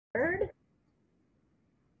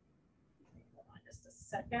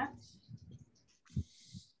second.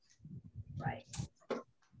 Right, there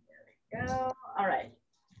we go. All right.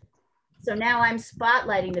 So now I'm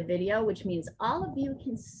spotlighting the video, which means all of you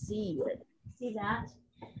can see it. See that?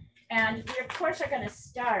 And we, of course, are going to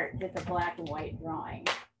start with a black and white drawing,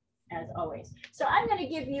 as always. So I'm going to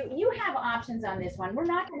give you, you have options on this one. We're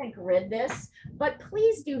not going to grid this, but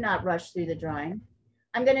please do not rush through the drawing.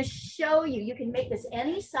 I'm going to show you, you can make this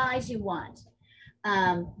any size you want.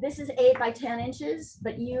 This is 8 by 10 inches,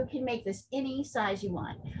 but you can make this any size you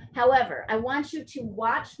want. However, I want you to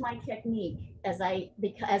watch my technique as I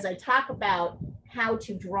talk about how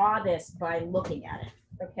to draw this by looking at it.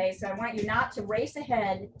 Okay, so I want you not to race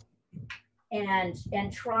ahead and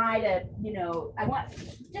try to, you know, I want,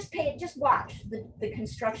 just watch the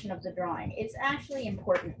construction of the drawing. It's actually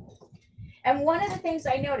important. And one of the things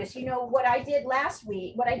I noticed, you know, what I did last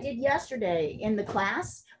week, what I did yesterday in the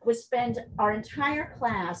class was spend our entire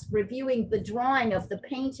class reviewing the drawing of the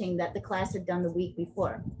painting that the class had done the week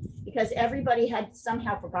before, because everybody had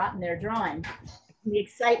somehow forgotten their drawing, the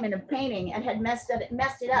excitement of painting, and had messed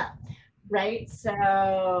it up, right?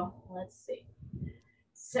 So let's see.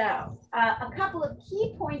 So a couple of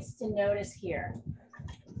key points to notice here.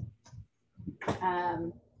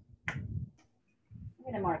 I'm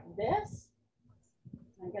going to mark this.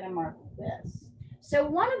 I'm going to mark this. So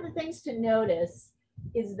one of the things to notice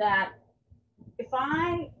is that if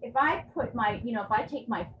I put my, you know, if I take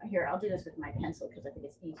my, here, I'll do this with my pencil because I think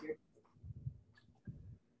it's easier.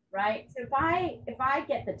 Right? So if I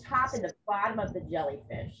get the top and the bottom of the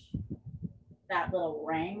jellyfish, that little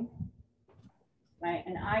ring, right?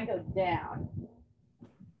 And I go down.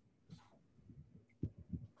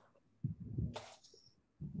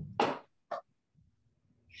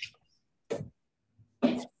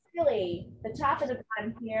 It's really the top and the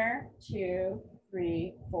bottom here, 2,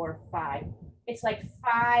 3, 4, 5. It's like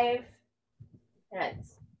 5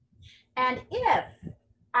 heads. And if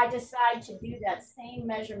I decide to do that same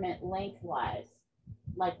measurement lengthwise,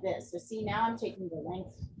 like this, so see now I'm taking the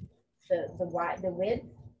length, the width,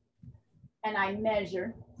 and I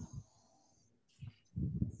measure.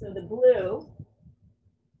 So the blue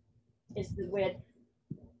is the width.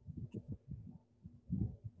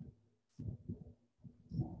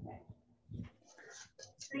 Okay.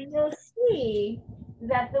 So you'll see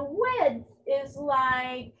that the width is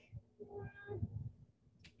like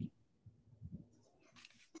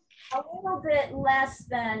a little bit less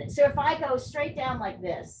than, so if I go straight down like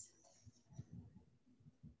this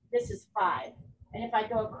is 5. And if I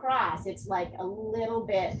go across, it's like a little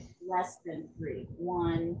bit less than 3.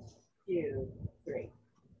 1, 2, 3.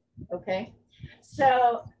 Okay.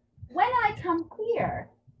 So when I come here,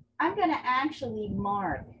 I'm going to actually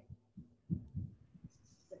mark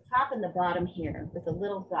the top and the bottom here with a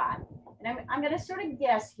little dot. And I'm going to sort of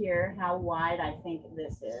guess here how wide I think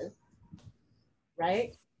this is.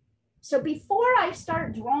 Right. So before I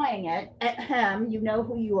start drawing it, you know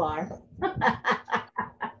who you are.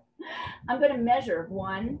 I'm going to measure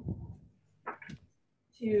 1,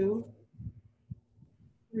 2,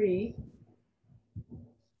 3,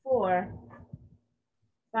 4,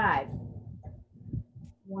 5.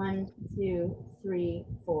 1, 2, 3,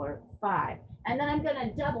 4, 5. And then I'm going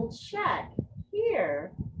to double check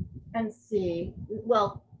here and see,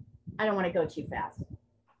 well, I don't want to go too fast.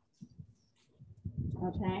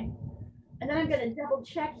 Okay. And then I'm going to double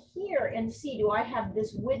check here and see, do I have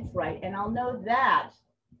this width right? And I'll know that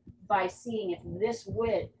by seeing if this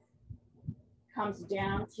width comes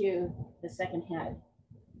down to the second head,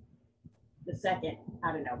 the second,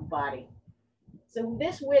 I don't know, body. So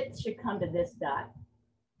this width should come to this dot.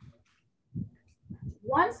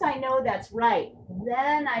 Once I know that's right,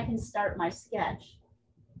 then I can start my sketch.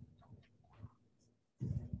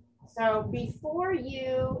 So before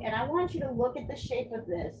you, and I want you to look at the shape of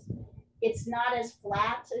this, it's not as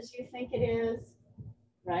flat as you think it is,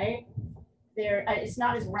 right? It's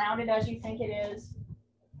not as rounded as you think it is.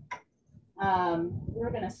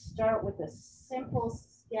 We're going to start with a simple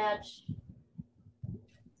sketch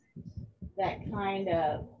that kind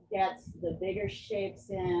of gets the bigger shapes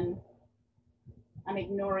in. I'm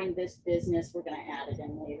ignoring this business. We're going to add it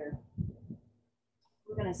in later.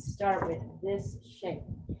 We're going to start with this shape.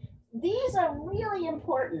 These are really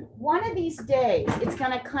important. One of these days, it's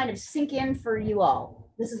going to kind of sink in for you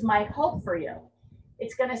all. This is my hope for you.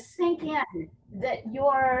 It's going to sink in that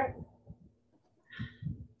you're,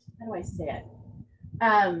 how do I say it?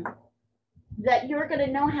 That you're going to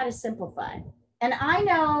know how to simplify. And I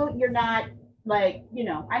know you're not like, you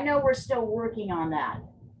know, I know we're still working on that,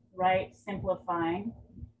 right? Simplifying.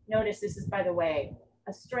 Notice this is, by the way,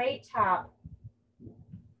 a straight top.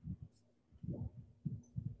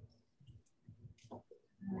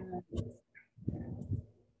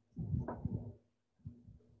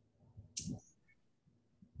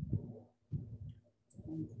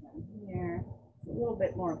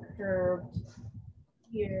 more curved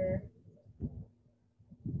here.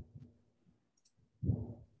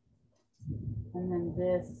 And then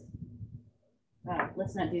this. Oh,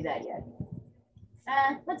 let's not do that yet.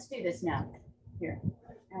 Let's do this now. Here,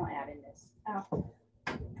 I'll add in this. Oh.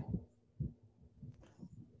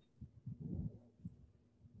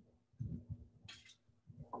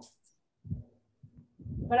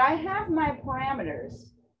 But I have my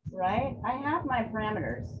parameters, right? I have my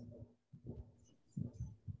parameters.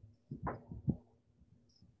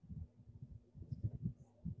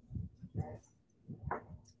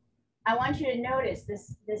 I want you to notice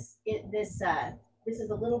this is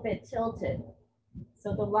a little bit tilted.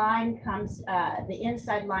 So the line comes, the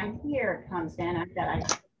inside line here comes down. I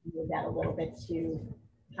move that a little bit too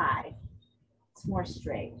high. It's more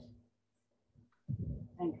straight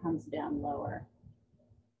and comes down lower.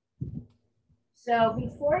 So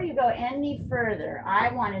before you go any further,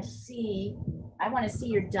 I want to see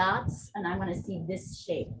your dots, and I want to see this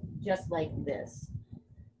shape, just like this.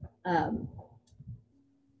 Want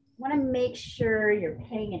to make sure you're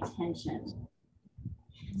paying attention.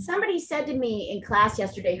 Somebody said to me in class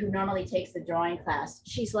yesterday, who normally takes the drawing class,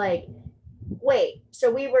 she's like, wait,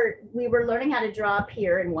 so we were learning how to draw up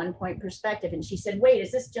here in 1-point perspective, and she said, wait,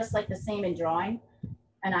 is this just like the same in drawing?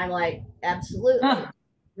 And I'm like, absolutely.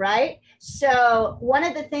 Right? So one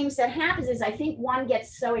of the things that happens is I think one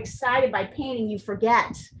gets so excited by painting, you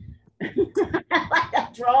forget. Like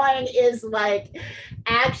that drawing is like,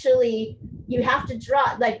 actually, you have to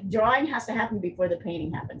draw, like drawing has to happen before the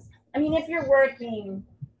painting happens. I mean, if you're working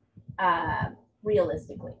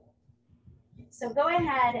realistically. So go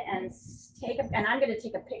ahead and and I'm going to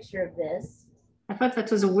take a picture of this. I thought that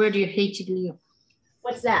was a word you hated, Leo.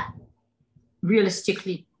 What's that?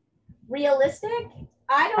 Realistically. Realistic?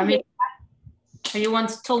 I mean, you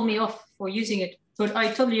once told me off for using it, but I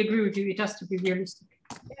totally agree with you. It has to be realistic.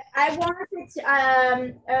 I wanted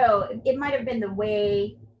to, it might have been the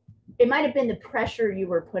way, it might have been the pressure you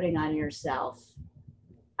were putting on yourself.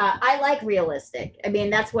 I like realistic. I mean,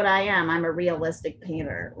 that's what I am. I'm a realistic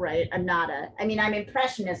painter, right? I'm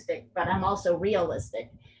impressionistic, but I'm also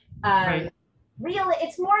realistic. Right.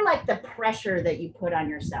 It's more like the pressure that you put on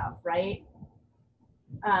yourself, right?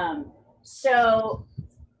 So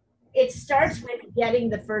it starts with getting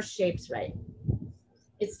the first shapes right.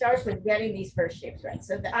 It starts with getting these first shapes right.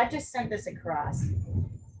 So I just sent this across.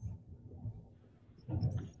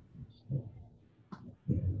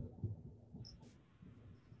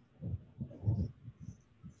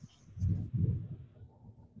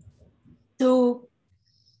 So,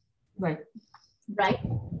 right.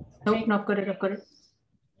 Nope, no, I've got it.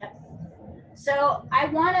 Yep. So I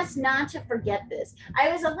want us not to forget this.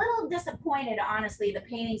 I was a little disappointed, honestly, the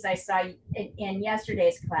paintings I saw in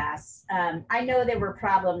yesterday's class. I know there were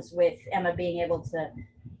problems with Emma being able to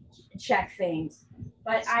check things,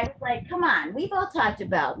 but I was like, come on, we've all talked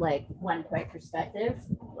about like 1-point perspective,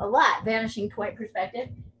 a lot, vanishing point perspective.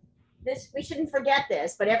 We shouldn't forget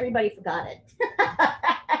this, but everybody forgot it.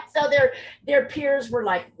 So their peers were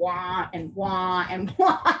like wah and wah and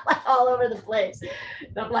wah all over the place.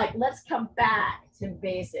 I'm like, let's come back to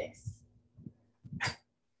basics.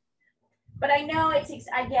 But I know I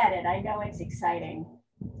get it. I know it's exciting.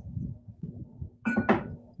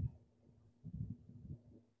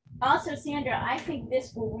 Also, Sandra, I think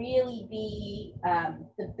this will really be,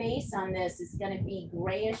 the base on this is going to be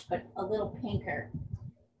grayish, but a little pinker,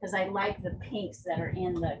 because I like the pinks that are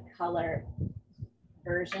in the color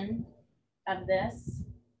version of this.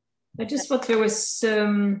 I just thought there was,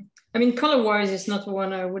 I mean, color-wise, it's not the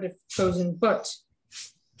one I would have chosen, but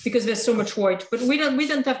because there's so much white, but we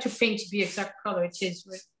don't have to paint the exact color it is,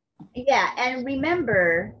 right? Yeah, and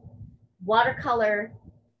remember, watercolor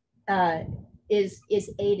is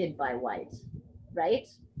aided by white, right?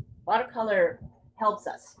 Watercolor helps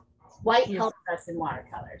us. White helps us in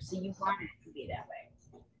watercolor, so you want it to be that way.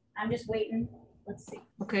 I'm just waiting. Let's see.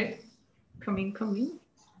 Okay, coming.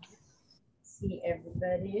 See,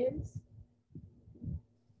 everybody is.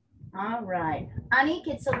 All right,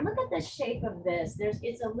 Anik, so look at the shape of this.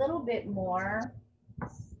 It's a little bit more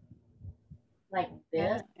like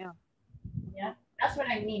this. Yeah, that's what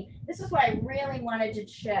I mean. This is what I really wanted to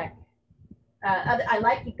check. I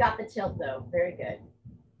like you got the tilt though. Very good.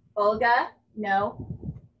 Olga, no.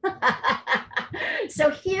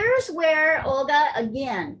 So here's where, Olga,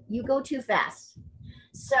 again, you go too fast.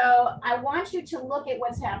 So I want you to look at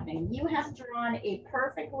what's happening. You have drawn a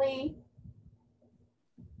perfectly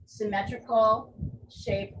symmetrical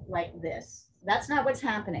shape like this. That's not what's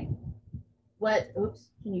happening. Oops,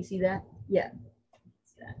 can you see that? Yeah.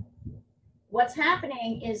 See that. What's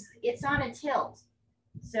happening is it's on a tilt.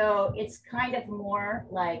 So it's kind of more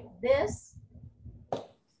like this,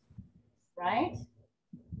 right?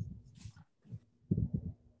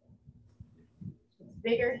 It's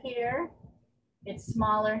bigger here, it's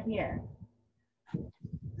smaller here.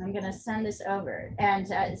 I'm gonna send this over. And,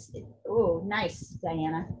 oh, nice,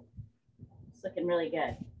 Diana. It's looking really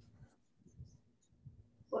good.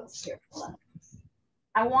 Whoops, here, hold on.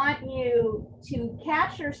 I want you to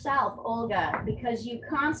catch yourself, Olga, because you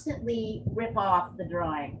constantly rip off the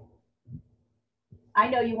drawing. I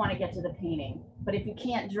know you want to get to the painting, but if you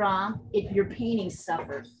can't draw, your painting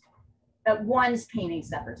suffers. One's painting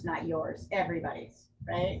suffers, not yours, everybody's,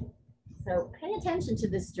 right? So pay attention to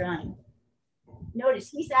this drawing. Notice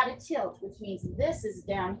he's at a tilt, which means this is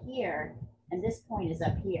down here and this point is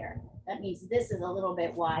up here. That means this is a little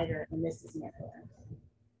bit wider and this is narrower.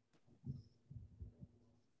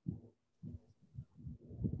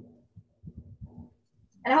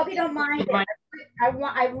 And I hope you don't mind it.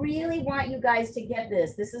 I really want you guys to get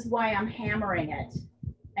this. This is why I'm hammering it.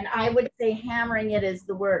 And I would say hammering it is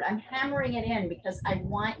the word. I'm hammering it in because I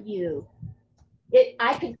want you.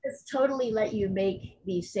 I could just totally let you make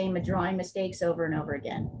these same drawing mistakes over and over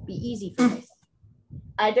again. Be easy for me.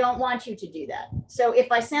 I don't want you to do that. So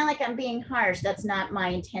if I sound like I'm being harsh, that's not my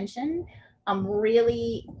intention. I'm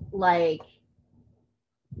really like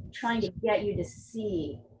trying to get you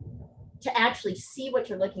to actually see what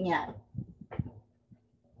you're looking at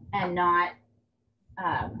and not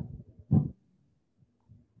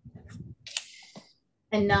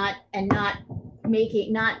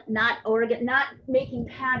making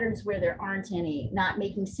patterns where there aren't any, not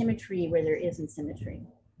making symmetry where there isn't symmetry,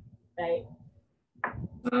 right?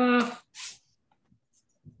 I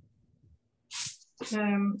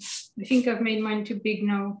think I've made mine too big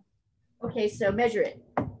now. Okay, so measure it.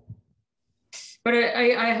 But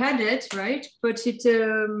I had it, right? But it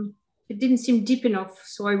didn't seem deep enough,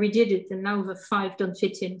 so I redid it, and now the 5 don't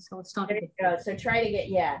fit in, so it's not. There you go. So try to get,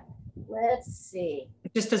 yeah. Let's see.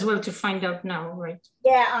 Just as well to find out now, right?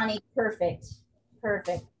 Yeah, Ani, perfect,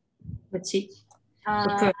 perfect. Let's see.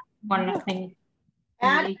 One thing.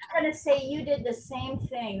 I'm gonna say you did the same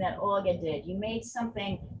thing that Olga did. You made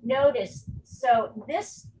something. Notice. So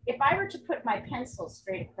this, if I were to put my pencil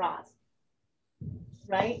straight across,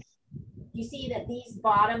 right? You see that these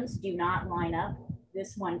bottoms do not line up.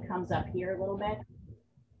 This one comes up here a little bit,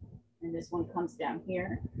 and this one comes down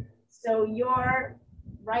here. So you're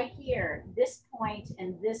right here, this point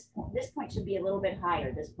and this point should be a little bit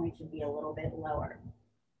higher. This point should be a little bit lower.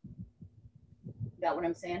 Got what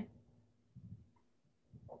I'm saying?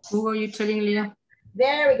 Who are you telling, Leah?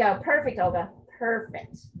 There we go. Perfect, Olga.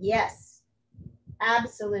 Perfect. Yes,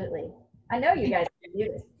 absolutely. I know you guys can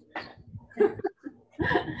do this.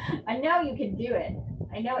 I know you can do it.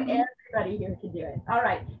 I know everybody here can do it. All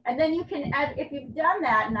right. And then you can add, if you've done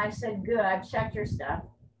that and I've said, good, I've checked your stuff,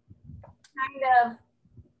 kind of,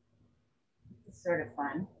 it's sort of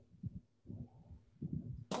fun.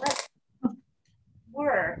 Let's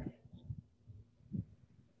work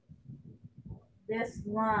this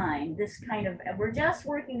line, this kind of, we're just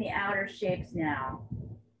working the outer shapes now.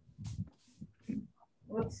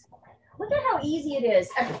 Whoops. Look at how easy it is.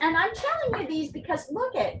 And I'm telling you these because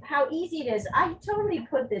look at how easy it is. I totally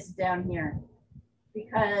put this down here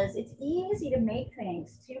because it's easy to make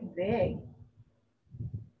things too big.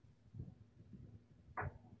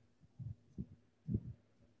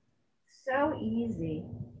 So easy.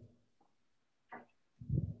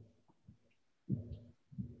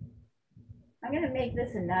 I'm going to make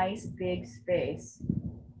this a nice big space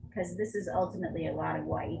because this is ultimately a lot of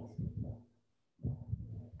white.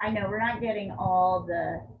 I know we're not getting all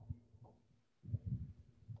the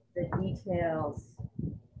details.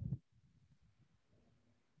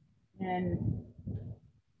 And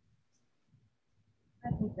I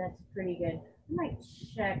think that's pretty good. I might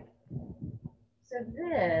check. So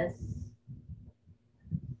this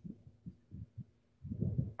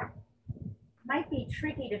might be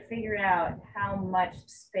tricky to figure out how much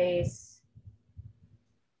space.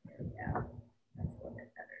 There we go. That's a little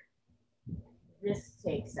bit better. This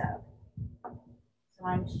takes up. So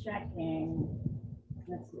I'm checking.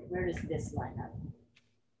 Let's see, where does this line up?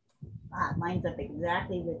 Ah, it lines up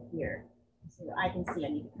exactly with here. So I can see I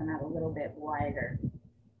need to come out a little bit wider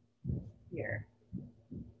here.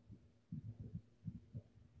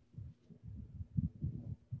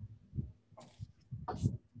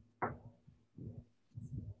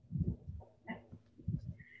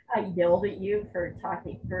 I yelled at you for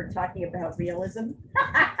talking about realism.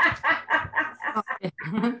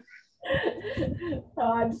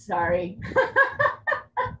 Oh, I'm sorry.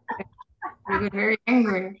 You get very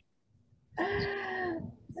angry.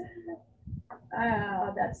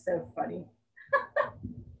 Oh, That's so funny.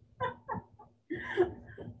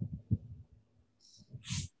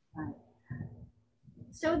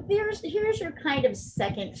 So here's your kind of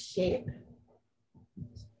second shape.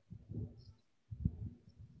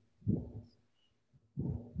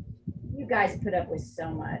 You guys put up with so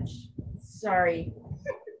much. Sorry.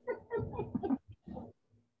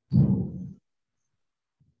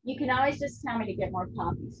 You can always just tell me to get more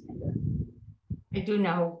coffee, Cinder. I do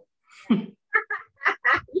know.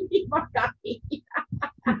 You need more coffee.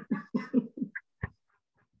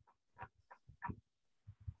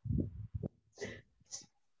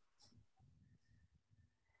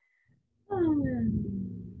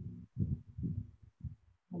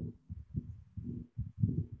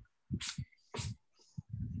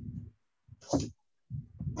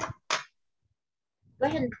 Go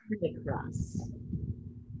ahead and turn it across.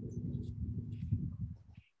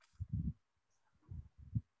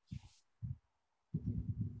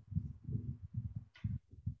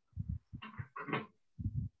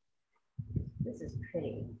 This is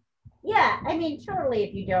pretty. Yeah, I mean, totally,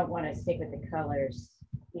 if you don't want to stick with the colors,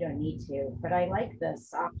 you don't need to, but I like the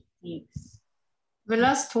soft pinks. The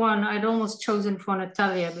last one I'd almost chosen for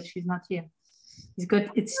Natalia, but she's not here.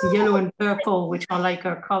 It's yellow and purple, which are like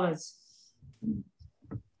our colors.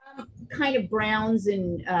 Kind of browns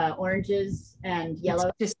and oranges and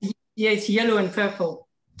yellow. Yeah, it's yellow and purple.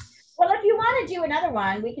 Well, if you want to do another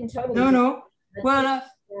one, we can totally. No. Well,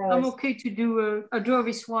 I'm okay to do. I draw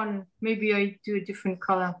this one. Maybe I do a different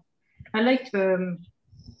color. I like.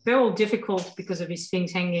 They're all difficult because of these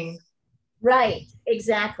things hanging. Right,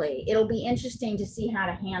 exactly. It'll be interesting to see how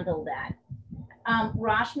to handle that.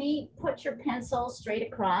 Rashmi, put your pencil straight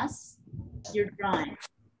across your drawing.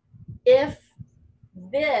 If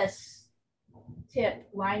this tip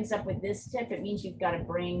lines up with this tip, it means you've got to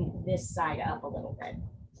bring this side up a little bit.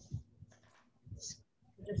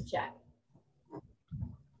 Just check.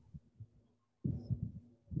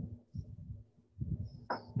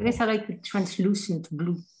 I guess I like the translucent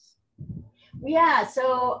blue. Yeah,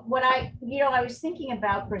 so what I was thinking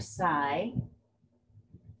about Versailles,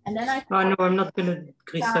 and then I no, I'm not going to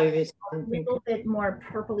grisaille this. A little bit more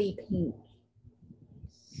purpley pink.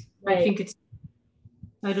 Right.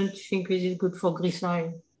 I don't think this is good for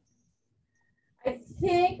grisaille. I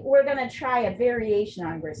think we're going to try a variation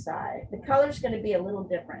on grisaille. The color's going to be a little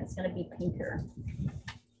different. It's going to be pinker.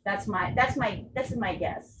 This is my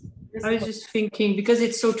guess. I was just thinking, because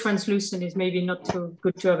it's so translucent, it's maybe not so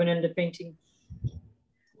good to have an underpainting.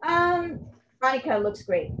 Monica, looks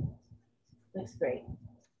great. Looks great.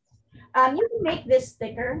 You can make this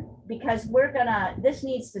thicker because this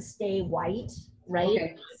needs to stay white, right?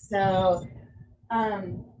 Okay. So,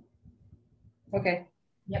 okay.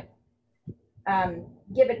 Yep.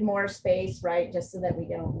 Give it more space, right? Just so that we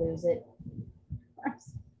don't lose it.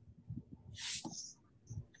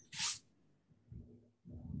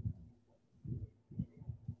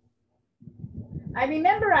 I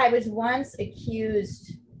remember I was once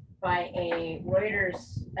accused by a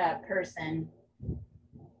Reuters person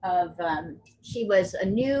of, she was a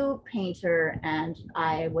new painter, and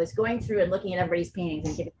I was going through and looking at everybody's paintings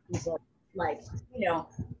and giving people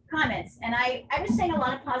comments. And I was saying a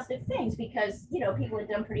lot of positive things because, people had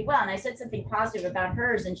done pretty well. And I said something positive about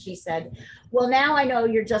hers. And she said, well, now I know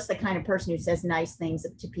you're just the kind of person who says nice things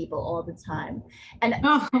to people all the time. And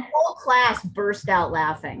the whole class burst out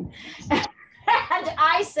laughing. And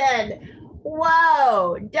I said,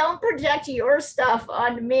 whoa, don't project your stuff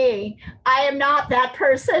on me. I am not that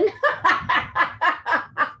person.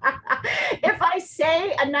 If I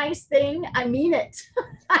say a nice thing, I mean it.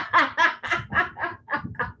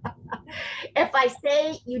 If I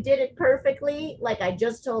say you did it perfectly, like I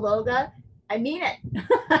just told Olga, I mean it.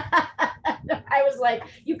 I was like,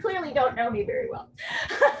 you clearly don't know me very well.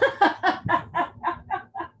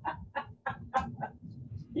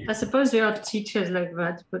 I suppose there are teachers like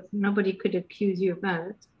that, but nobody could accuse you of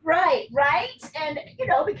that. Right. And,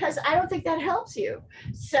 because I don't think that helps you.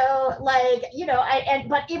 So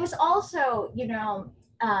but it was also,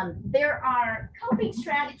 there are coping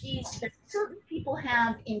strategies that certain people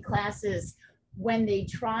have in classes when they're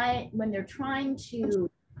trying to,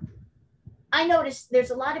 I noticed there's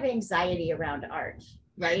a lot of anxiety around art,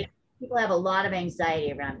 right? People have a lot of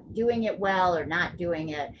anxiety around doing it well or not doing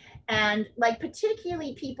it. And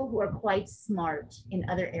particularly people who are quite smart in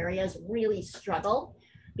other areas really struggle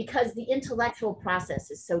because the intellectual process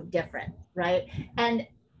is so different, right? And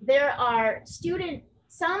there are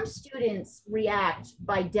some students react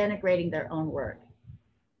by denigrating their own work,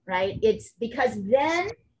 right? It's because then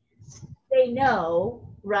they know,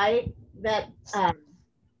 right, that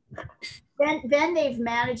then they've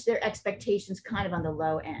managed their expectations kind of on the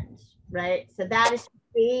low end, right? So that is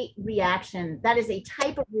a reaction. That is a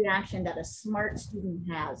type of reaction that a smart student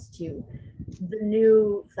has to the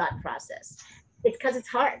new thought process. It's because it's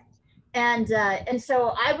hard. And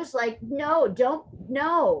so I was like, no,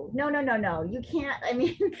 no. You can't. I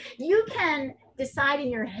mean, you can decide in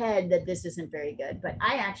your head that this isn't very good, but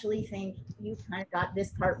I actually think you kind of got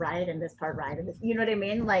this part right and this part right, and this, you know what I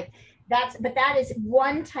mean? Like but that is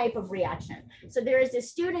one type of reaction. So there is a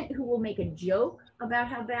student who will make a joke about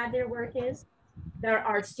how bad their work is. There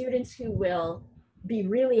are students who will be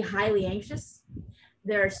really highly anxious.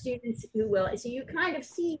 There are students who will, so you kind of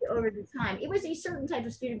see over the time, it was a certain type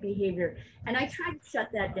of student behavior. And I tried to shut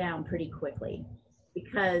that down pretty quickly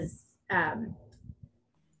because who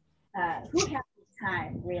has the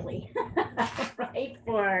time really, right?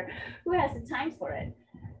 Who has the time for it?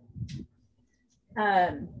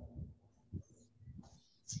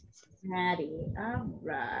 Maddie, all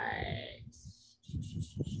right.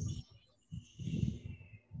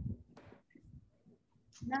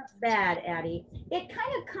 Not bad, Addie. It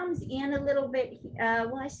kind of comes in a little bit.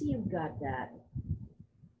 Well, I see you've got that.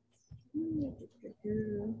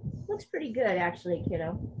 Looks pretty good, actually,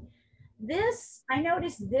 kiddo. This, I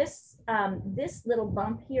noticed this, this little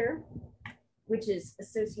bump here, which is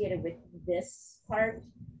associated with this part,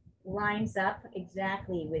 lines up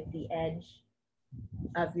exactly with the edge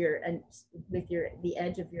of your, the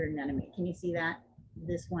edge of your anemone. Can you see that?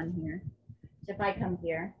 This one here. So if I come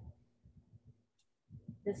here,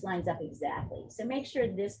 this lines up exactly. So make sure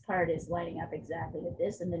this part is lining up exactly with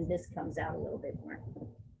this, and then this comes out a little bit more.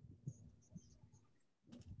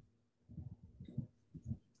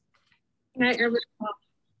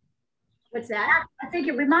 What's that? I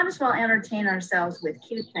think we might as well entertain ourselves with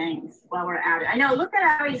cute things while we're at it. I know, look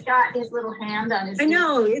at how he's got his little hand on his I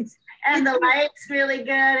know, and the light's really good,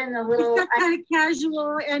 and the little it's kind of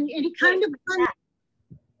casual and he kind of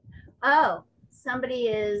oh, somebody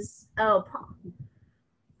is, oh, Paul.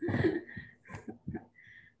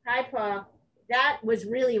 Hi, Paul. That was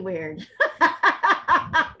really weird.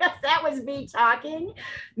 That was me talking,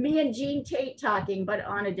 me and Jean Tate talking, but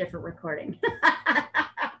on a different recording.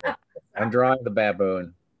 I'm drawing the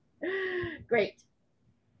baboon. Great.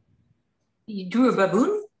 You drew a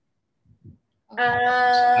baboon?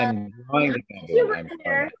 I'm drawing the baboon. You were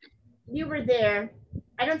there. You were there.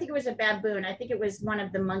 I don't think it was a baboon. I think it was one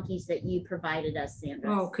of the monkeys that you provided us,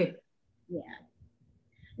 Sandra. Oh, okay. Yeah.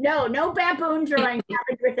 No baboon drawing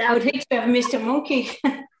happened without. I would hate to have missed a monkey.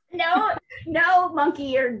 No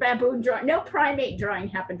monkey or baboon drawing, no primate drawing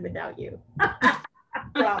happened without you.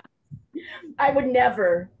 I would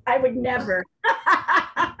never.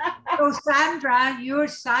 So Sandra, you're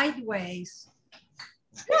sideways.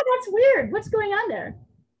 Yeah, that's weird. What's going on there?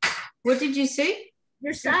 What did you say?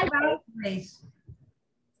 You're sideways.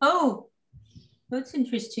 Oh, that's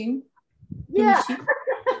interesting. Yeah.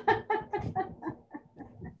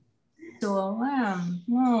 So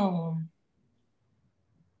oh.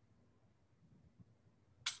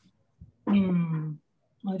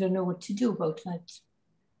 I don't know what to do about that.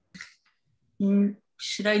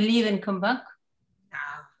 Should I leave and come back?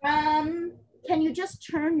 Can you just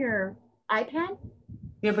turn your iPad?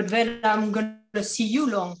 Yeah, but then I'm gonna see you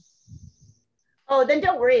long. Oh, then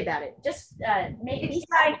don't worry about it. Just maybe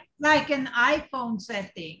like an iPhone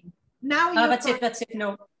setting. Now that's it.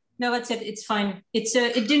 No, that's it. It's fine. It's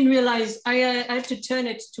it didn't realize I had to turn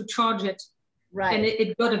it to charge it. Right. And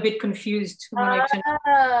it got a bit confused when I turned it.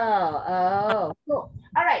 Oh, cool.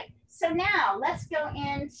 All right. So now let's go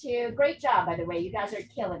into, great job, by the way. You guys are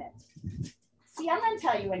killing it. See, I'm going to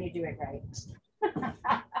tell you when you do it right.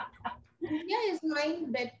 Yeah, is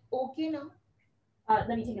mine but okay now? Let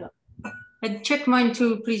me take a look. And check mine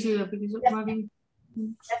too, please, because Yes, having...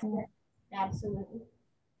 Absolutely.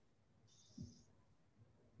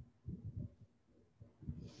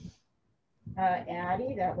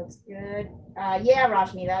 Addie, that looks good. Yeah,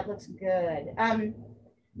 Rashmi, that looks good.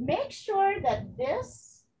 Make sure that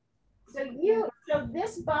this, so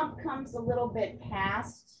this bump comes a little bit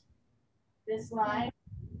past this line.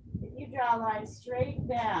 If you draw a line straight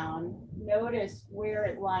down, notice where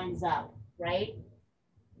it lines up, right?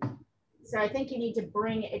 So I think you need to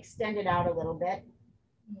extend it out a little bit.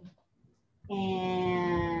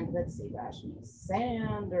 And let's see, Rashmi,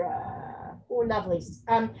 Sandra. Oh, lovely.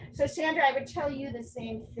 So Sandra, I would tell you the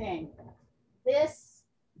same thing. This.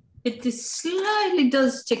 It slightly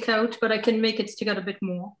does stick out, but I can make it stick out a bit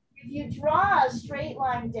more. If you draw a straight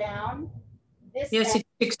line down, this. Yes, it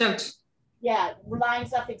sticks out. Yeah,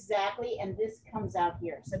 lines up exactly, and this comes out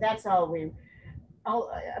here. So that's all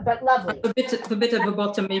but lovely. A bit of the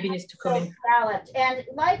bottom maybe needs to come in. Scalloped. And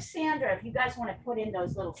like Sandra, if you guys want to put in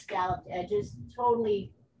those little scalloped edges,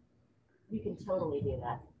 totally, you can totally do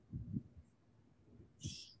that.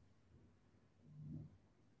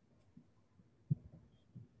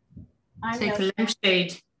 Take a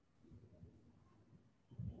lampshade.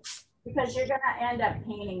 Because you're going to end up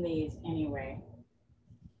painting these anyway.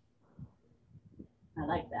 I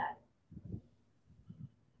like that.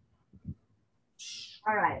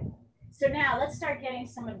 All right. So now let's start getting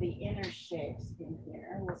some of the inner shapes in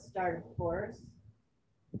here. We'll start, of course,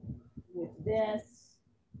 with this.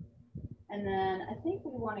 And then I think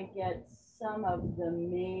we want to get some of the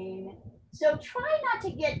main. So try not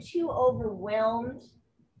to get too overwhelmed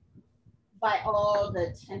by all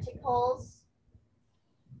the tentacles.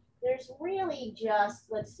 There's really just,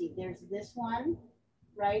 let's see, there's this one,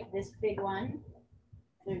 right? This big one.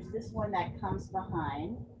 There's this one that comes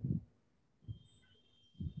behind.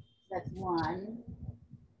 That's one.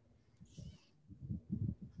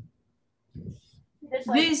 There's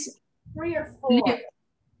like These, 3 or 4.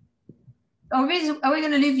 are we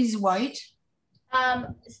going to leave these white? Let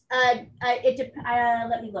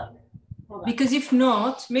me look. Hold on. Because if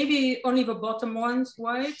not, maybe only the bottom one's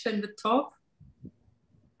white and the top.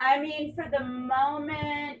 I mean, for the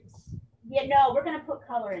moment, yeah, no, we're gonna put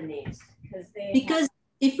color in these because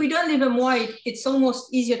if we don't leave them white, it's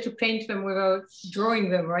almost easier to paint them without drawing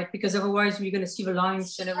them, right? Because otherwise we're gonna see the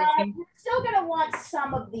lines and everything. You're still gonna want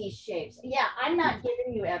some of these shapes. Yeah, I'm not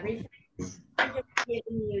giving you everything. I'm just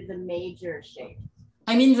giving you the major shapes.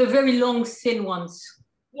 I mean the very long, thin ones.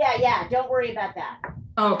 Yeah, don't worry about that.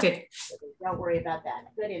 Oh, okay. Don't worry about that.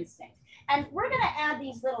 Good instinct. And we're gonna add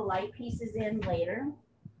these little light pieces in later.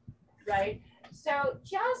 Right? So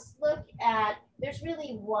just look at, there's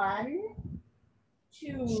really 1,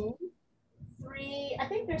 2, 3, I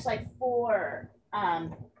think there's like 4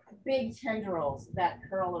 big tendrils that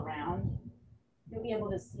curl around. You'll be able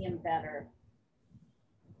to see them better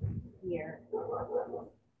here.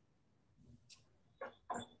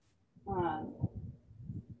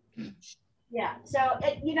 Yeah, so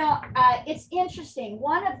it's interesting.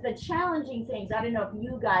 One of the challenging things, I don't know if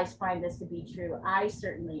you guys find this to be true, I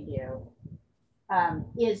certainly do,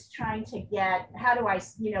 is trying to get, how do I,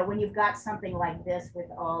 when you've got something like this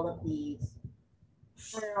with all of these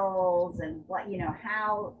frills and what,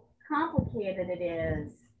 how complicated it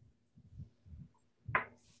is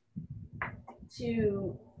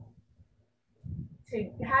to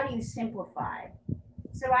how do you simplify?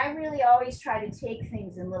 So I really always try to take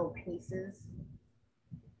things in little pieces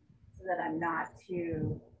so that I'm not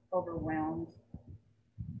too overwhelmed.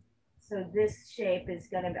 So this shape is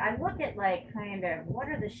gonna be, I look at like kind of, what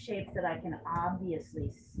are the shapes that I can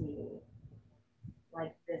obviously see?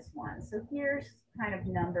 Like this one. So here's kind of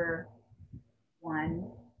number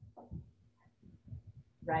 1,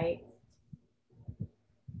 right?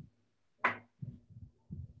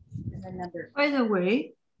 And then number 2. By the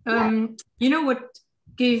way, you know what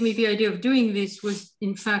gave me the idea of doing this was,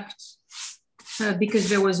 in fact, because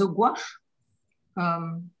there was a gouache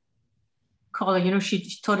color,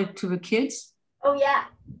 she taught it to the kids. Oh, yeah.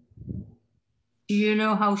 Do you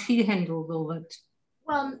know how she handled all that?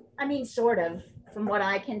 Well, I mean, sort of, from what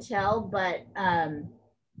I can tell, but I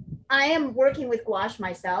am working with gouache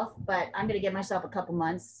myself, but I'm going to give myself a couple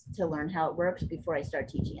months to learn how it works before I start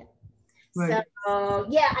teaching it. Right. So,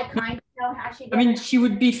 yeah, I kind of know how she did it. I mean, she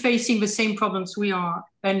would be facing the same problems we are.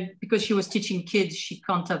 And because she was teaching kids, she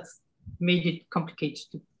can't have made it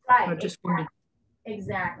complicated. Right. I just wondered.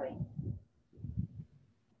 Exactly.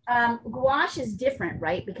 Gouache is different,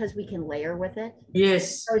 right? Because we can layer with it.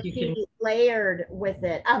 Yes. So she layered with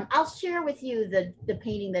it. I'll share with you the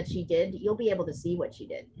painting that she did. You'll be able to see what she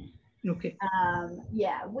did. Okay.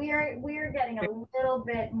 Yeah, we're getting a little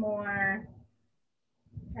bit more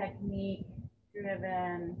technique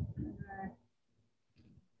driven.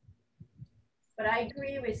 But I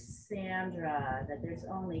agree with Sandra that there's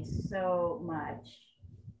only so much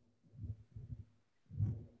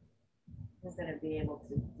we're going to be able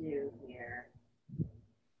to do here.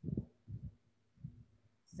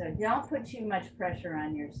 So don't put too much pressure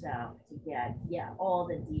on yourself to get, all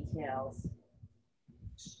the details.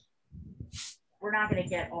 We're not going to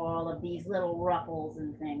get all of these little ruffles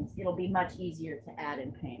and things. It'll be much easier to add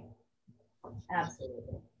in paint.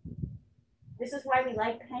 Absolutely. This is why we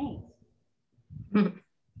like paint.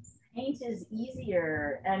 Paint is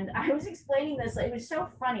easier. And I was explaining this, it was so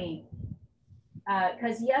funny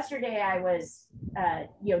because yesterday I was,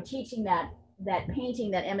 teaching that that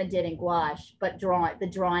painting that Emma did in gouache, but the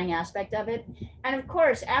drawing aspect of it. And of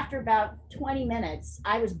course, after about 20 minutes,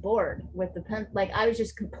 I was bored with the pen. Like I was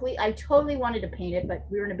just I totally wanted to paint it, but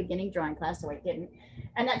we were in a beginning drawing class, so I didn't.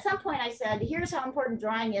 And at some point I said, here's how important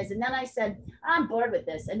drawing is. And then I said, I'm bored with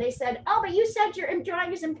this. And they said, oh, but you said your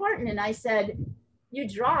drawing is important. And I said, you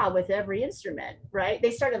draw with every instrument, right?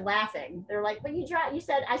 They started laughing. They're like, but you draw, I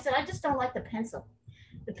said, I just don't like the pencil.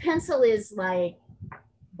 The pencil is like,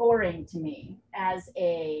 boring to me as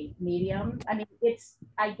a medium. I mean,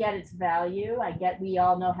 I get its value. We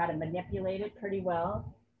all know how to manipulate it pretty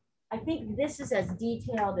well. I think this is as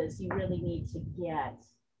detailed as you really need to get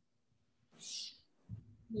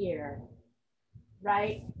here,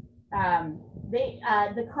 right?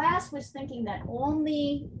 The class was thinking that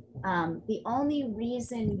the only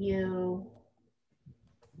reason you,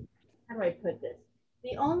 how do I put this?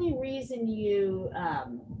 The only reason you,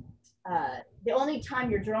 the only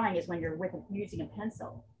time you're drawing is when you're using a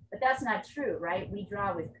pencil, but that's not true, right? We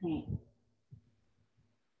draw with paint.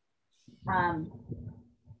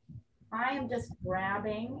 I am just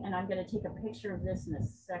grabbing, and I'm going to take a picture of this in a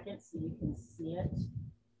second so you can see it.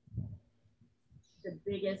 The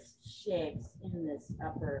biggest shapes in this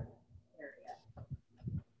upper area.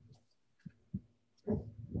 There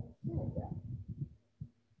we go.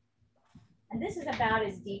 And this is about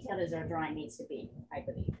as detailed as our drawing needs to be, I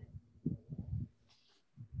believe.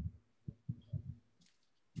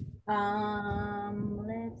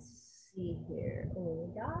 Let's see here.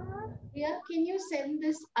 Yeah, can you send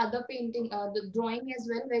this other painting, the drawing as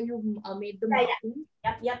well, where you made the marking?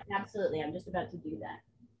 Yep, absolutely. I'm just about to do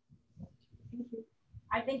that. Thank you.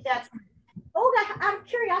 I think that's, out of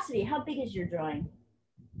curiosity, how big is your drawing?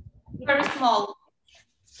 Very small.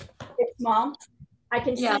 It's small? I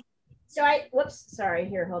can see. Yeah. So whoops, sorry,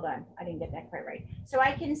 here, hold on. I didn't get that quite right. So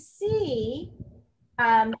I can see,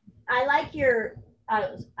 I like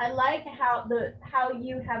how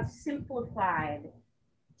you have simplified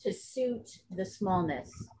to suit the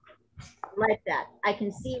smallness. I like that. I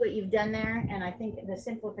can see what you've done there, and I think the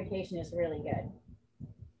simplification is really good.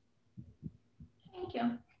 Thank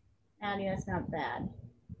you. Addie, that's not bad.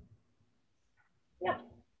 Yep.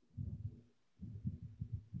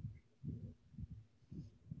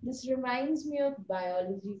 This reminds me of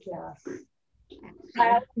biology class.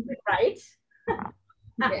 Right?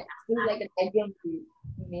 Yeah, it's like a diagram view.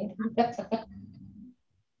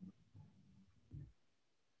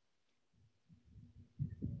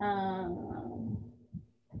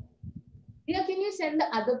 Yeah, can you send the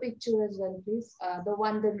other picture as well, please? The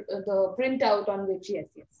one, the printout on which, yes.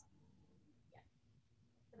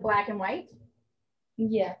 Black and white?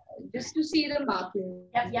 Yeah, just to see the marking.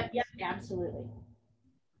 Yep, absolutely.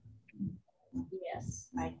 Yes,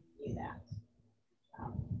 I can do that.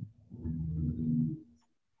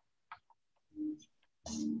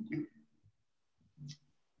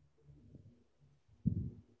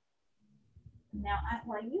 Now,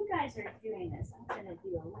 while you guys are doing this, I'm going to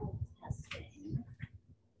do a little testing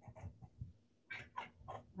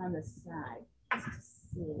on the side just to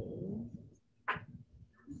see.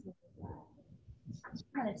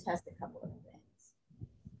 I'm going to test a couple of things.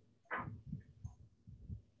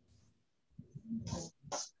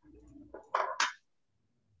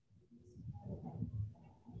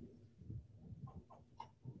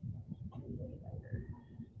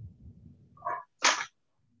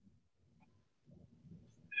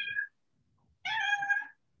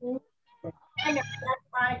 I know, that's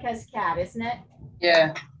Monica's cat, isn't it? Yeah.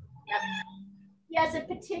 Yep. He has a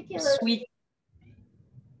particular Sweet.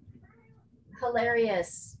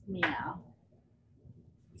 hilarious meow.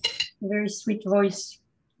 Very sweet voice.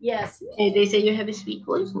 Yes. They say you have a sweet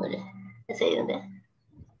voice, Mother. I say that.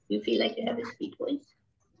 You feel like you have a sweet voice.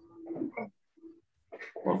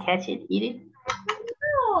 And catch it, eat it.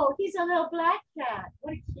 Oh, he's a little black cat.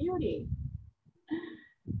 What a cutie.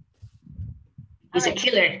 He's a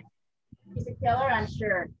killer. He's a killer, I'm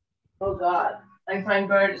sure. Oh God, I find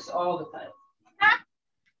birds all the time.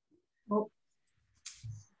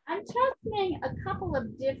 I'm testing a couple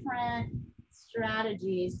of different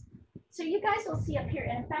strategies. So you guys will see up here.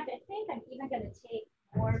 And in fact, I think I'm even going to take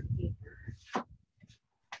more paper.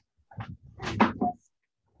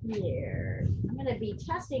 Here. I'm going to be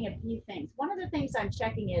testing a few things. One of the things I'm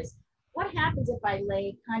checking is what happens if I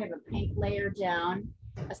lay kind of a pink layer down,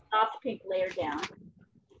 a soft pink layer down,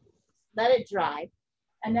 let it dry,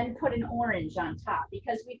 and then put an orange on top,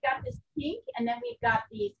 because we've got this pink and then we've got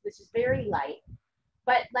these, which is very light,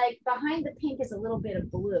 but like behind the pink is a little bit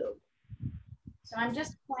of blue. So I'm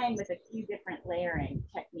just playing with a few different layering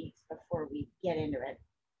techniques before we get into it.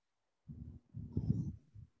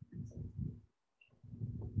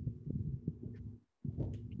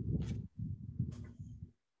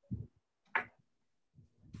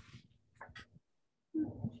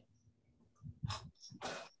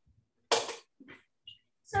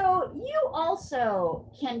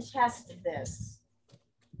 also can test this.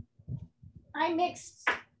 I mixed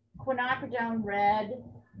quinacridone red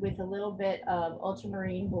with a little bit of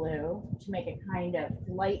ultramarine blue to make a kind of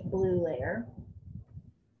light blue layer,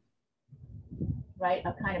 right?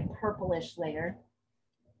 A kind of purplish layer.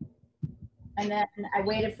 And then I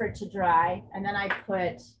waited for it to dry. And then I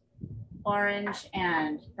put orange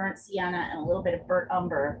and burnt sienna and a little bit of burnt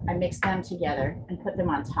umber. I mixed them together and put them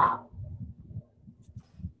on top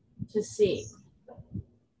to see,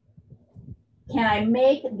 can I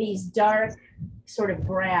make these dark sort of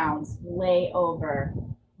browns lay over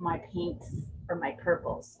my pinks or my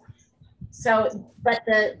purples? So, but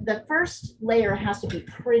the first layer has to be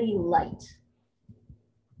pretty light.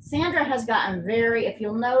 Sandra has gotten very, if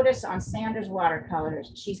you'll notice on Sandra's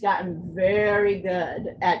watercolors, she's gotten very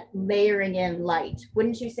good at layering in light.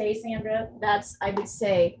 Wouldn't you say, Sandra? That's, I would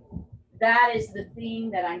say, that is the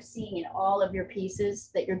thing that I'm seeing in all of your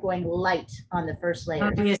pieces, that you're going light on the first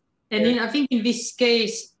layer. Yes. And I think in this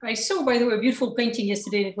case, I saw, by the way, a beautiful painting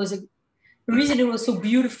yesterday. It was the reason it was so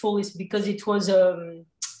beautiful is because it was a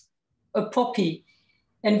poppy,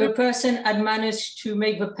 and the person had managed to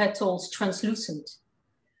make the petals translucent.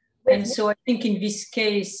 And so I think in this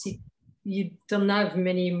case, you don't have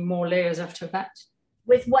many more layers after that.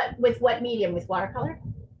 With what medium? With watercolor?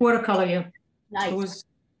 Watercolor, yeah. Nice.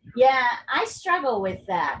 Yeah, I struggle with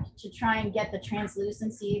that, to try and get the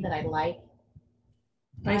translucency that I like.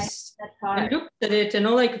 Nice. I looked at it and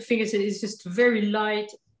all I could think is it's just very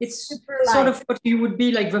light. It's light. Sort of what you would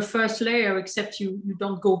be like the first layer, except you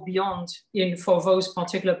don't go beyond for those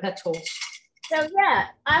particular petals. So yeah,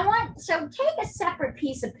 so take a separate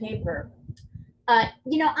piece of paper.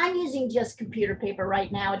 You know, I'm using just computer paper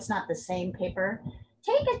right now. It's not the same paper.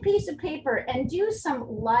 Take a piece of paper and do some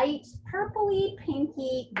light purpley,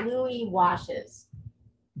 pinky, bluey washes.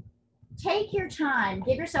 Take your time,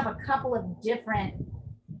 give yourself a couple of different,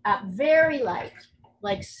 very light,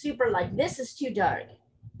 like super light. This is too dark.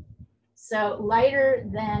 So lighter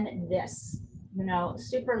than this, you know,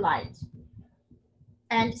 super light.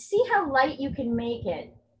 And see how light you can make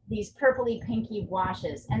it, these purpley pinky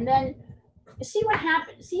washes. And then see what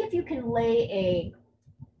happens. See if you can lay a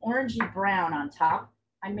orangey brown on top.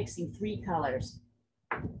 I'm mixing 3 colors.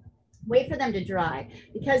 Wait for them to dry,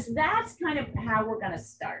 because that's kind of how we're gonna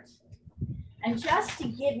start. And just to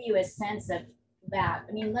give you a sense of that,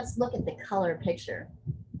 I mean, let's look at the color picture,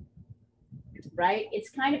 right? It's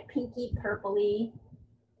kind of pinky purpley.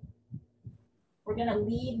 We're gonna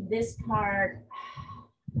leave this part.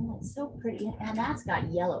 Oh, it's so pretty, and that's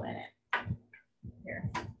got yellow in it. Here,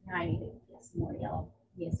 now I need to get some more yellow.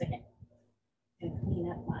 Give me a second. And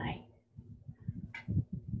clean up my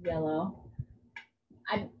yellow.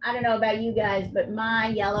 I don't know about you guys, but my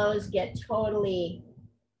yellows get totally,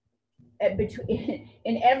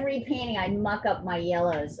 in every painting I muck up my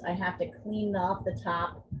yellows. I have to clean off the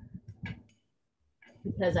top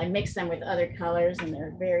because I mix them with other colors and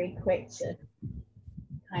they're very quick to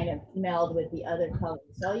kind of meld with the other colors.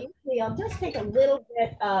 So usually I'll just take a little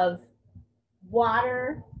bit of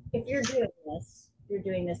water. If you're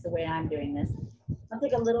doing this the way I'm doing this, I'll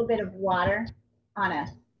take a little bit of water on a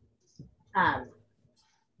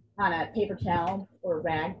paper towel or a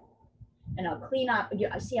rag, and I'll clean up.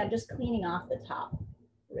 See, I'm just cleaning off the top,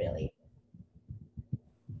 really.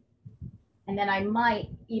 And then I might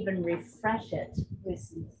even refresh it with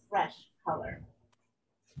some fresh color.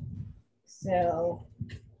 So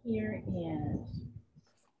here is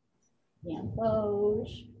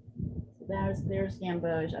Gouache. So there's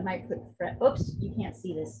Gouache. I might put, oops, you can't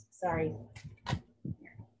see this, sorry.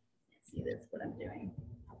 Here, can't see this, what I'm doing.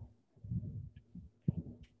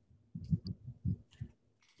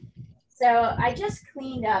 So I just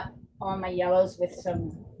cleaned up all my yellows with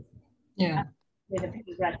some, with a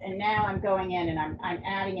pinky brush, and now I'm going in and I'm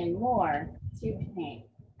adding in more tube paint.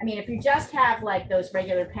 I mean, if you just have like those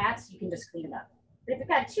regular pats, you can just clean them up. But if you've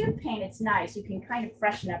got tube paint, it's nice. You can kind of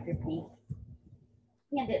freshen up your paint.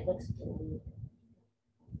 And it looks good.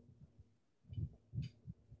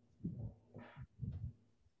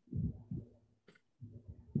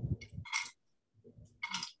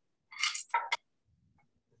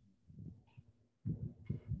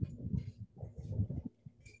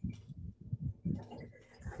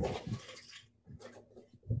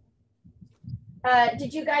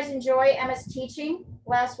 Did you guys enjoy Emma's teaching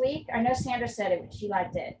last week? I know Sandra said it, she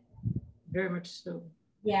liked it. Very much so.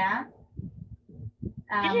 Yeah.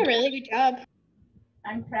 You did a really good job.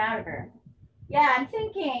 I'm proud of her. Yeah, I'm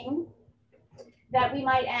thinking that we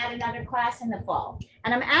might add another class in the fall.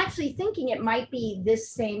 And I'm actually thinking it might be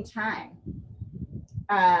this same time.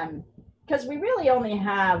 Because we really only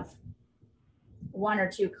have one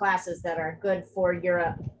or two classes that are good for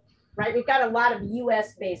Europe, right? We've got a lot of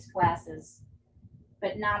US based classes,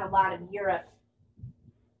 but not a lot of Europe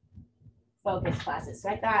focused classes. So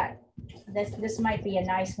I thought this might be a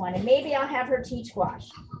nice one. And maybe I'll have her teach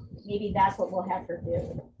gouache. Maybe that's what we'll have her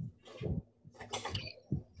do.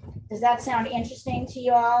 Does that sound interesting to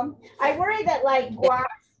you all? I worry that like gouache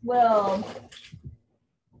will,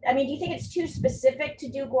 I mean, do you think it's too specific to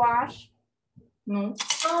do gouache? No.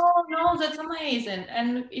 Oh, no, that's amazing.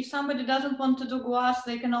 And if somebody doesn't want to do gouache,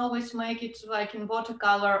 they can always make it like in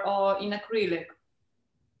watercolor or in acrylic.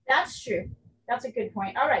 That's true. That's a good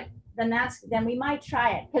point. All right, then we might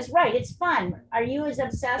try it. Because right, it's fun. Are you as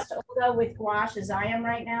obsessed, Olga, with gouache as I am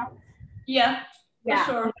right now? Yeah, Yeah.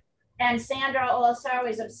 for sure. And Sandra also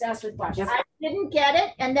is obsessed with gouache. Yep. I didn't get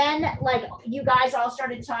it. And then like you guys all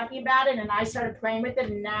started talking about it and I started playing with it.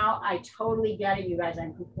 And now I totally get it, you guys.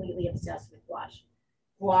 I'm completely obsessed with gouache.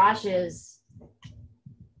 Gouache is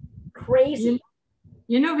crazy.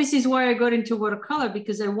 You know, this is why I got into watercolor,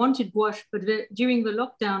 because I wanted gouache, but during the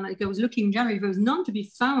lockdown, like I was looking in January, there was none to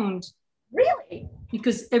be found. Really?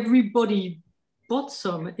 Because everybody bought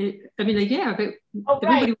some. I mean, like, yeah. Oh,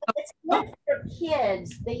 right. Everybody, it's good for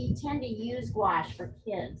kids. They tend to use gouache for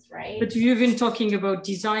kids, right? but you've been talking about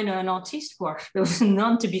designer and artist gouache. There was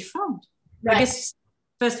none to be found. Right. I guess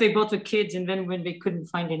first they bought the kids, and then when they couldn't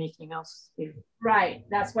find anything else. Right,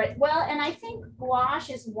 that's right. Well, and I think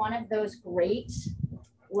gouache is one of those great,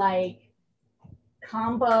 like,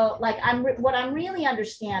 combo, like what I'm really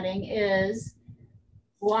understanding is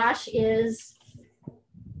gouache is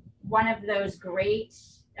one of those great,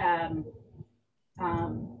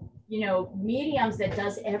 you know, mediums that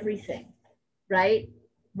does everything, right?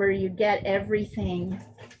 Where you get everything,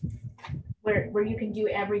 where you can do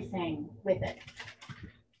everything with it.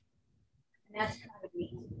 And that's kind of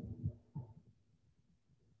neat.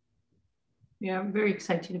 Yeah, I'm very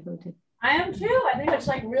excited about it. I am too. I think it's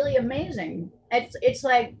like really amazing. It's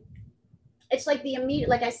like the immediate,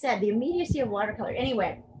 like I said, the immediacy of watercolor.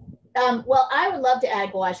 Anyway, well, I would love to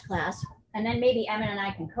add gouache class, and then maybe Emma and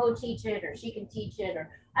I can co-teach it, or she can teach it, or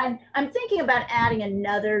I'm thinking about adding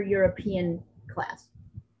another European class,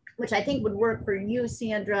 which I think would work for you,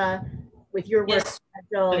 Sandra, with your work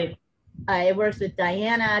schedule. It works with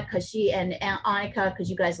Diana because she and Annika because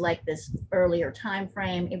you guys like this earlier time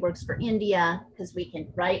frame. It works for India because we can,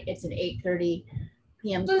 right? It's an 8:30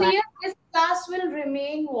 p.m. So class. yeah, this class will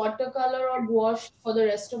remain watercolor or gouache for the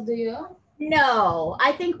rest of the year? No,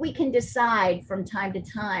 I think we can decide from time to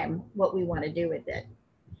time what we want to do with it.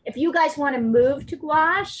 If you guys want to move to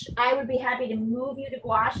gouache, I would be happy to move you to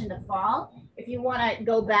gouache in the fall. If you want to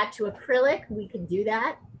go back to acrylic, we could do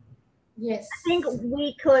that. Yes. I think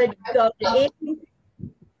we could go to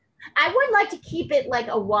I would like to keep it like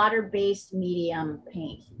a water-based medium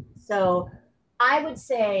paint. So I would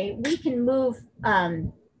say we can move.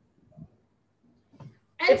 And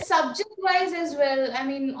subject-wise as well, I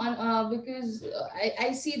mean, because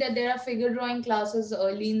I see that there are figure drawing classes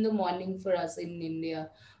early in the morning for us in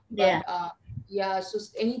India. But yeah, so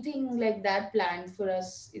anything like that planned for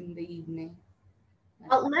us in the evening?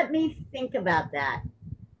 Well, let me think about that.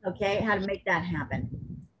 Okay, how to make that happen.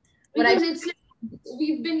 Because it's like,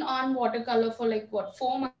 we've been on watercolor for like what,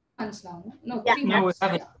 4 months now? No, Yeah. 3 No, we months.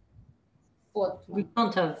 haven't. Yeah. Fourth We month.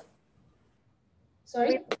 can't have.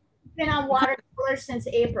 Sorry? We've been on watercolor since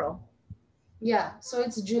April. Yeah, so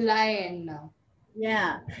it's July end now.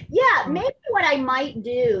 Yeah, maybe what I might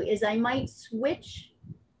do is I might switch.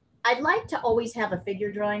 I'd like to always have a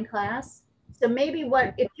figure drawing class. So maybe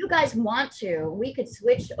if you guys want to, we could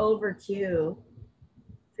switch over to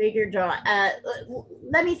figure draw.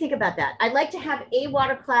 Let me think about that. I'd like to have a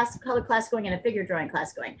watercolor class going and a figure drawing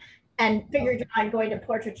class going, and figure drawing going to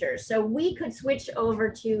portraiture. So we could switch over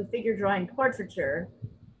to figure drawing portraiture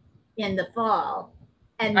in the fall.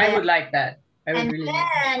 And I would like that. I would and really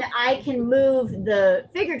then I can move the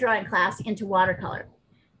figure drawing class into watercolor.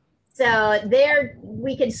 So there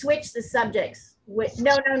we can switch the subjects.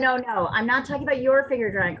 No. I'm not talking about your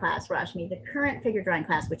figure drawing class, Rashmi, the current figure drawing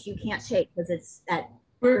class, which you can't take because it's at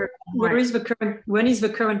Where is the current? When is the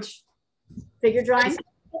current figure drawing? 8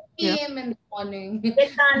 p.m. in the morning.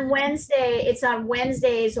 It's on Wednesday. It's on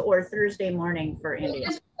Wednesdays or Thursday morning for India.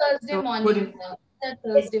 It's Thursday So morning.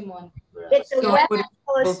 Thursday morning. It's a So West wouldn't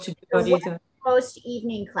Coast, to do that either. Coast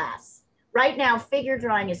evening class. Right now, figure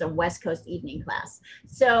drawing is a West Coast evening class.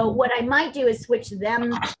 So what I might do is switch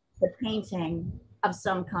them to painting of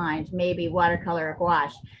some kind, maybe watercolor or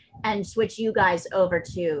gouache, and switch you guys over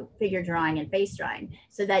to figure drawing and face drawing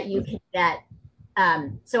so that you can get,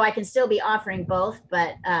 so I can still be offering both,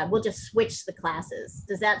 but we'll just switch the classes.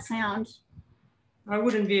 Does that sound? I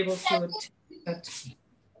wouldn't be able to. But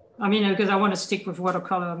I mean, because I want to stick with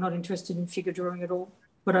watercolor. I'm not interested in figure drawing at all.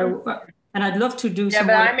 But and I'd love to do Yeah, some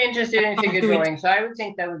but water- I'm interested in figure do it. drawing, so I would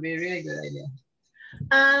think that would be a really good idea.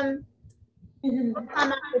 We'll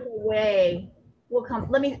come up with a way.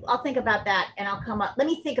 I'll think about that and I'll come up. Let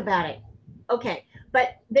me think about it. Okay.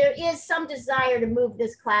 But there is some desire to move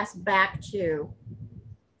this class back to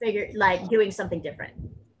like doing something different.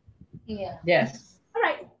 Yeah. Yes. All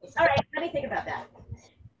right. All right. Let me think about that.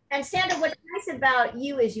 And Sandra, what's nice about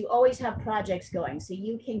you is you always have projects going, so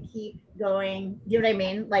you can keep going. You know what I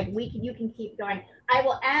mean? Like you can keep going. I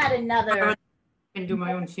will add another. I can do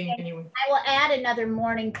my own thing anyway. I will add another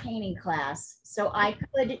morning painting class, so I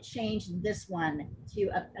could change this one to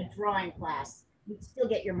a drawing class. You'd still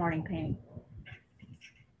get your morning painting.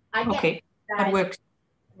 Okay, that works.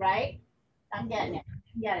 Right? I'm getting it.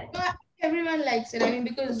 Get it. No, everyone likes it. I mean,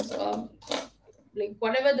 because like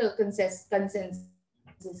whatever the consensus is.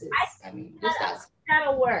 I mean, just ask.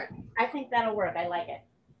 That'll work. I think that'll work. I like it.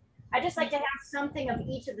 I just like to have something of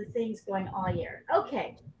each of the things going all year.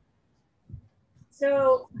 Okay.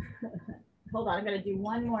 So, hold on. I'm going to do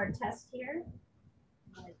one more test here.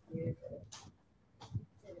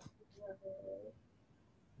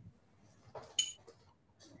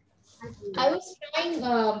 I was trying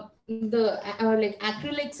the like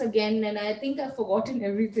acrylics again, and I think I've forgotten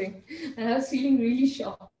everything, and I was feeling really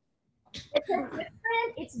shocked.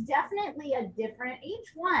 It's definitely a different,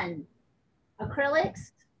 each one.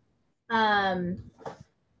 Acrylics.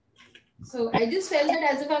 So I just felt that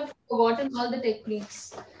as if I've forgotten all the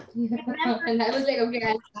techniques. And I was like, okay, I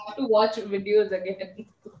have to watch videos again.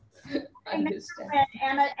 Understand.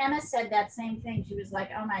 Emma said that same thing. She was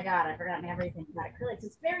like, oh my God, I've forgotten everything about acrylics.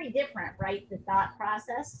 It's very different, right? The thought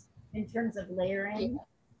process in terms of layering,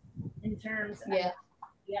 in terms of, yep,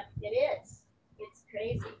 it is. It's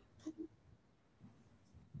crazy.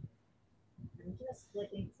 I'm just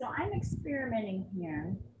looking. So I'm experimenting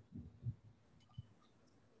here.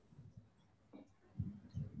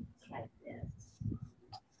 Like this.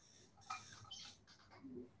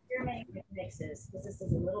 Experimenting with mixes because this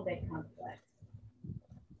is a little bit complex.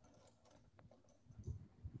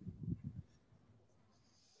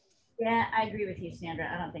 Yeah, I agree with you, Sandra.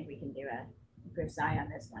 I don't think we can do a grisaille on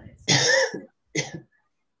this one. It's,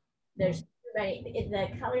 there's too many, the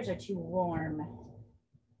colors are too warm.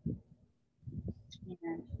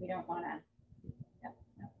 And we don't want to,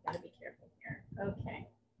 gotta be careful here. Okay.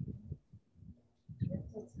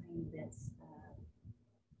 Little tiny bits.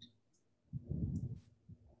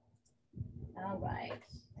 All right.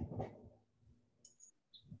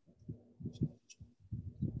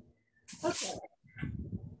 Okay.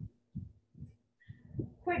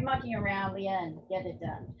 Quit mucking around, Leah, and get it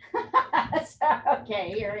done.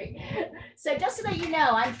 Okay, here we go. So just so that you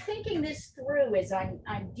know, I'm thinking this through as I'm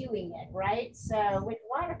doing it, right? So with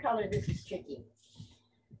watercolor, this is tricky.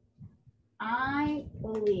 I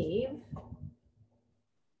believe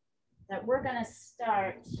that we're going to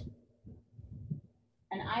start,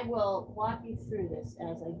 and I will walk you through this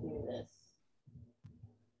as I do this.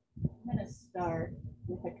 I'm going to start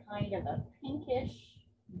with a kind of a pinkish,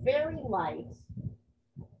 very light,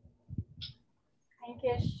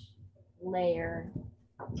 pinkish layer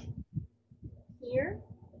here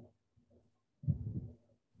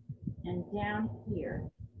and down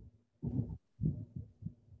here.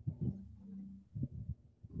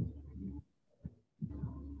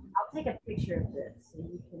 I'll take a picture of this so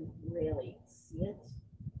you can really see it.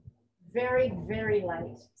 Very, very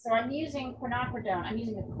light. So I'm using quinacridone. I'm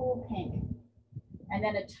using a cool pink. And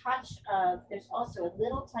then a touch of, there's also a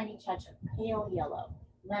little tiny touch of pale yellow,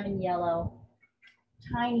 lemon yellow,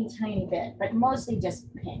 tiny, tiny bit, but mostly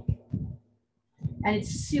just pink. And it's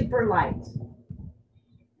super light.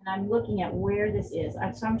 And I'm looking at where this is.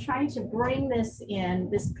 So I'm trying to bring this in,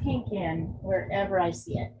 this pink in, wherever I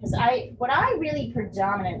see it. Because what I really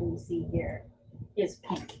predominantly see here is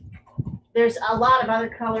pink. There's a lot of other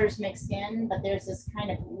colors mixed in, but there's this kind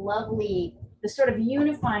of lovely, the sort of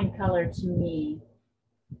unifying color to me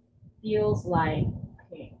feels like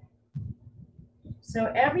pink.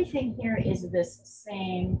 So everything here is this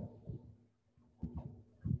same.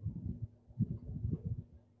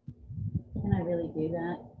 Can I really do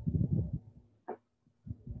that?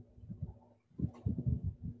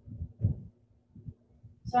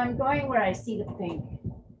 So I'm going where I see the pink.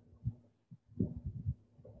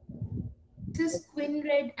 This is Quin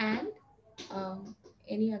Red and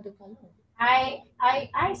any other color? I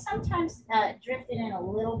sometimes drifted in a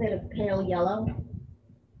little bit of pale yellow.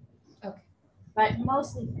 Okay. But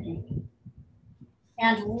mostly pink.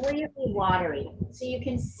 And really watery. So you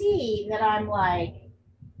can see that I'm like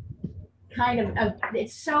kind of,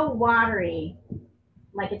 it's so watery,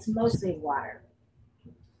 like it's mostly water.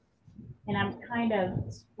 And I'm kind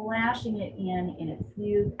of splashing it in a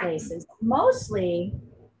few places, mostly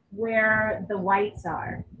where the whites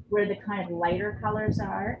are, where the kind of lighter colors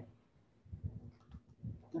are.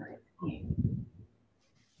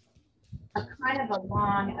 Kind of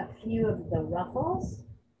along a few of the ruffles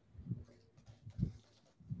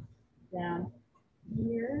down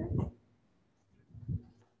here.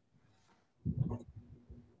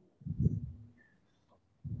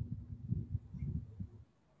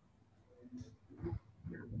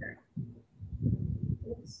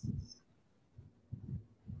 Oops.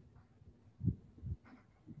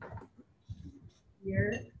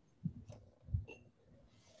 Here.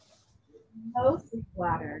 Mostly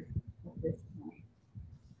watered at this point.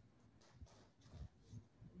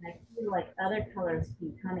 And I feel like other colors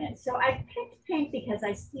can come in. So I picked pink because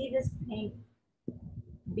I see this pink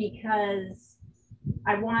because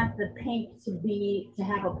I want the pink to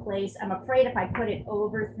have a place. I'm afraid if I put it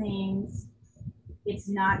over things, it's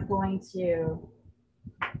not going to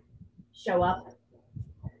show up.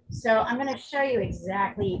 So I'm going to show you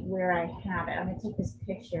exactly where I have it. I'm going to take this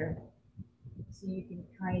picture so you can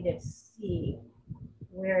kind of see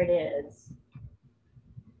where it is.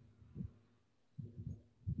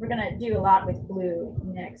 We're going to do a lot with blue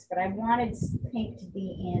next, but I wanted pink to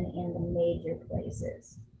be in the major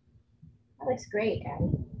places. That looks great,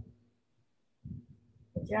 Abby.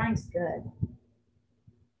 The drawing's good.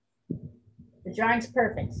 The drawing's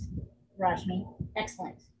perfect, Rashmi.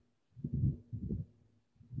 Excellent.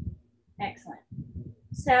 Excellent.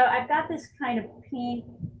 So I've got this kind of pink.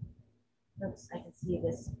 Oops, I can see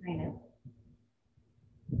this kind of.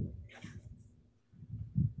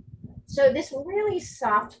 So this really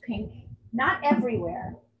soft pink, not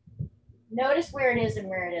everywhere. Notice where it is and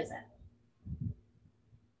where it isn't.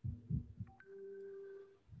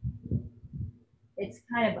 It's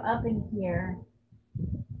kind of up in here.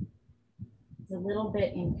 It's a little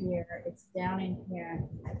bit in here. It's down in here.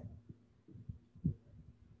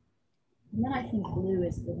 And then I think blue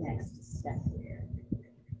is the next step here.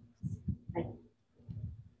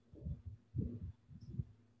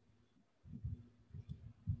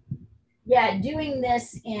 Yeah, doing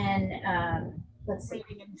this in, let's see,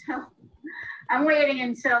 I'm waiting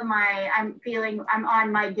until I'm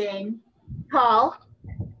on my game. Paul,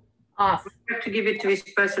 off. I have to give it to this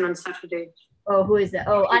person on Saturday. Oh, who is that?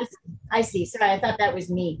 Oh, I see. Sorry, I thought that was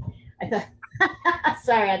me. I thought,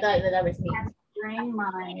 sorry, I thought that was me. Bring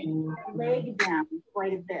my leg down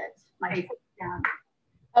quite a bit, my foot down.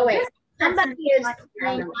 Oh wait, somebody is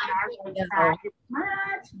playing it's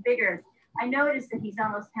much bigger. I noticed that he's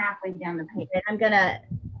almost halfway down the page. I'm gonna,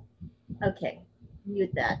 okay, mute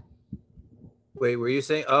that. Wait, were you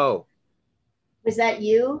saying, oh. Was that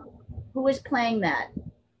you? Who was playing that?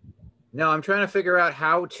 No, I'm trying to figure out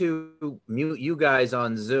how to mute you guys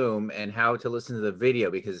on Zoom and how to listen to the video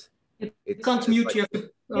because you can't mute your.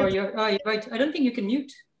 Oh, you're right. I don't think you can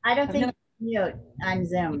mute. I don't think you can mute on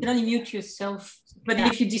Zoom. You can only mute yourself. But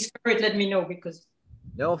if you discover it, let me know because.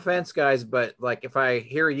 No offense, guys, but like if I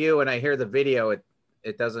hear you and I hear the video,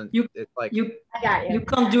 it doesn't. It's like you. I got you. You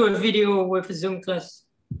can't do a video with a Zoom class.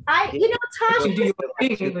 You know, Tosh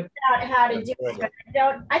figured out how to do it, but I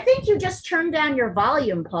don't. I think you just turned down your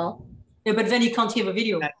volume, Paul. Yeah, but then you can't hear the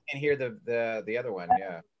video. I can't hear the other one.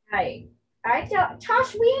 Yeah. Right. I don't.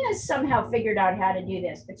 Tosh Ween has somehow figured out how to do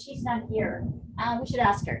this, but she's not here. We should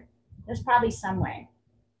ask her. There's probably some way.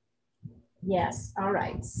 Yes. All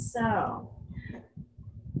right. So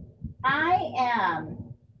I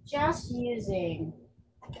am just using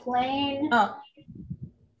plain.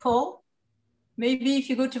 Paul, maybe if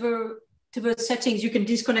you go to the settings, you can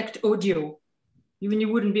disconnect audio.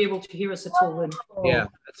 You wouldn't be able to hear us at all then. Yeah,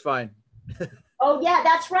 that's fine. Oh yeah,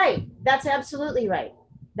 that's right. That's absolutely right.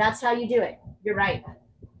 That's how you do it. You're right.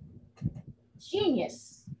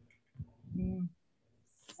 Genius.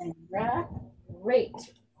 Sandra, great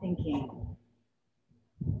thinking.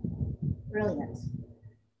 Brilliant.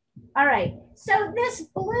 All right, so this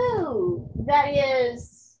blue that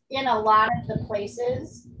is in a lot of the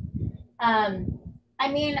places, I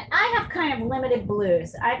mean, I have kind of limited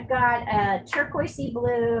blues. I've got a turquoisey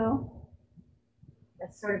blue,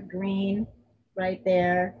 that's sort of green right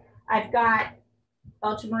there. I've got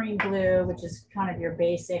ultramarine blue, which is kind of your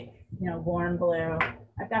basic, warm blue.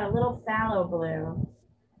 I've got a little phthalo blue.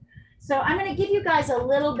 So I'm going to give you guys a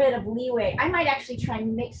little bit of leeway. I might actually try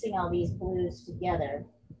mixing all these blues together.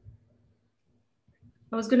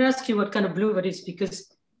 I was going to ask you what kind of blue that is,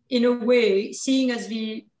 because in a way, seeing as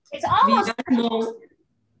the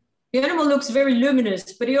animal looks very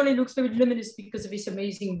luminous, but it only looks very luminous because of this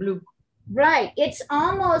amazing blue. Right. It's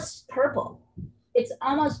almost purple. It's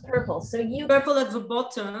almost purple. So you purple at the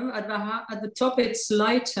bottom, at the top it's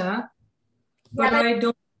lighter, but yeah, I don't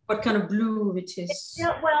know what kind of blue it is.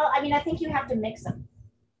 Well, I mean, I think you have to mix them.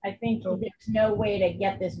 I think there's no way to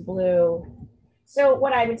get this blue. So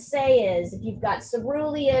what I would say is if you've got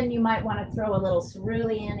cerulean, you might want to throw a little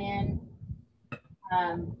cerulean in.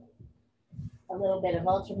 A little bit of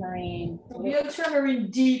ultramarine. The ultramarine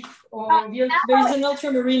deep, or there is an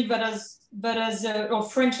ultramarine that has or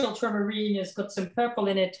French ultramarine has got some purple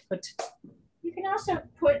in it, but you can also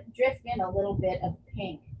drift in a little bit of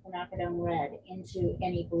pink, quinacridone red, into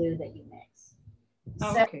any blue that you mix.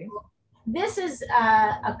 Okay. So this is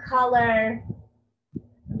a color.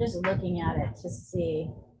 I'm just looking at it to see.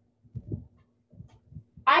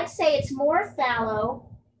 I'd say it's more phthalo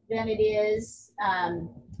than it is.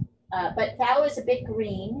 But phthalo is a bit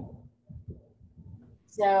green.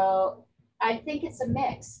 So I think it's a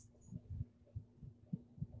mix.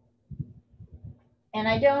 And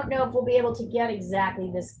I don't know if we'll be able to get exactly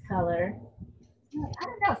this color. I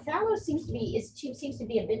don't know, phthalo seems to be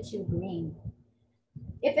a bit too green.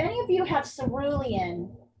 If any of you have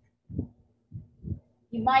cerulean,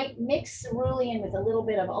 you might mix cerulean with a little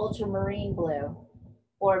bit of ultramarine blue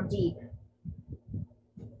or deep.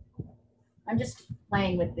 I'm just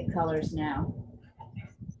playing with the colors now.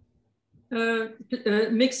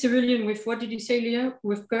 Mix cerulean with, what did you say, Leah?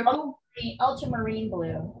 With purple? Ultramarine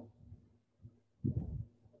blue.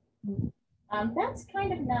 That's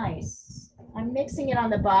kind of nice. I'm mixing it on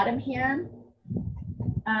the bottom here.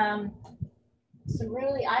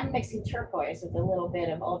 Cerulean, I'm mixing turquoise with a little bit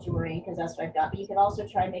of ultramarine because that's what I've got. But you could also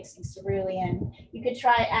try mixing cerulean. You could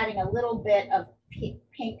try adding a little bit of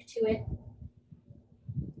pink to it.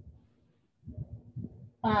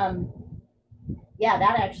 Yeah,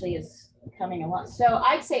 that actually is coming along. So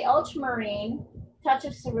I'd say ultramarine, touch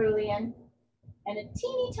of cerulean, and a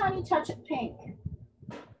teeny tiny touch of pink.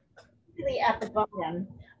 Really at the bottom.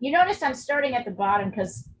 You notice I'm starting at the bottom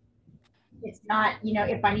because it's not, you know,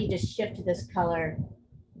 if I need to shift this color.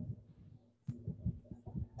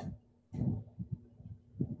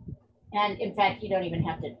 And in fact, you don't even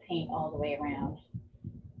have to paint all the way around.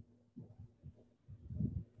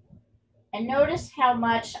 And notice how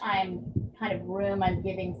much room I'm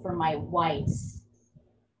giving for my whites,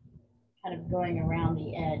 kind of going around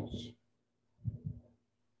the edge.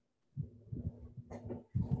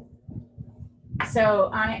 So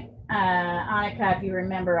Annika, if you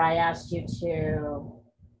remember, I asked you to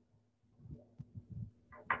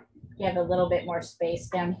give a little bit more space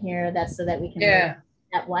down here. That's so that we can Yeah.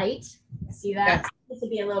 That white. See that? Yeah. This would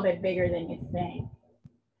be a little bit bigger than you think.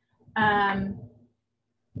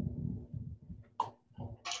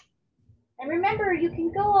 And remember, you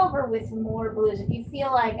can go over with more blues. If you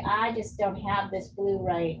feel like I just don't have this blue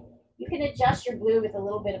right, you can adjust your blue with a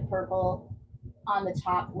little bit of purple on the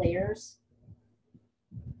top layers.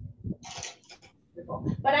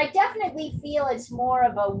 But I definitely feel it's more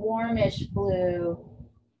of a warmish blue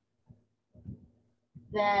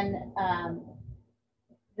than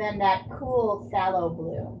that cool phthalo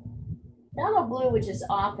blue. Phthalo blue, which is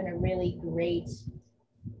often a really great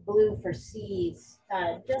blue for seeds,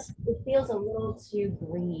 it feels a little too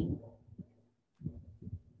green.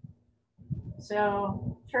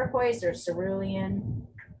 So turquoise or cerulean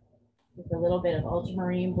with a little bit of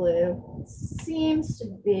ultramarine blue seems to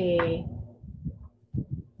be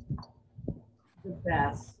the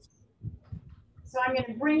best. So I'm going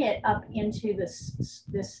to bring it up into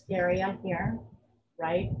this area here,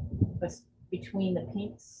 right? Between the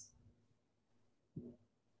pinks.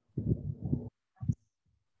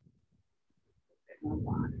 And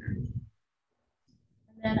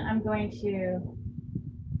then I'm going to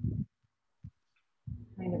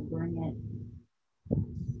kind of bring it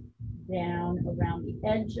down around the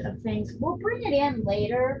edge of things. We'll bring it in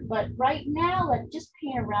later, but right now let's just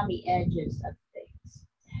paint around the edges of things.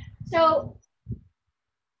 So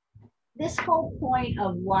this whole point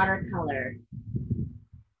of watercolor,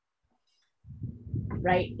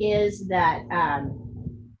 right, is that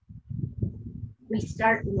we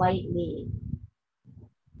start lightly,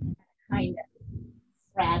 kind of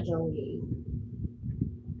fragilely,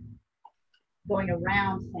 going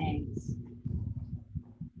around things.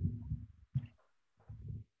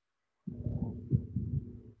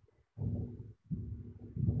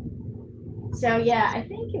 So yeah,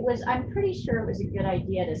 I'm pretty sure it was a good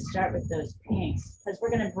idea to start with those pinks because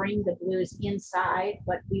we're going to bring the blues inside,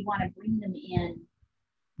 but we want to bring them in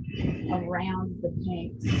around the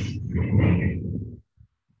pinks.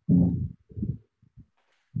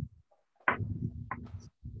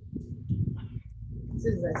 This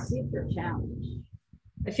is a super challenge.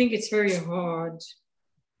 I think it's very hard.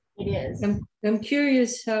 It is. I'm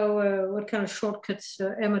curious how what kind of shortcuts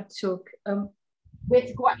Emma took.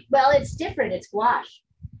 With gouache, well, it's different. It's gouache.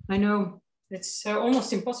 I know it's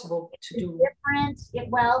almost impossible to do. Different.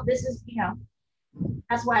 Well, this is, you know,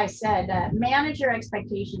 that's why I said manage your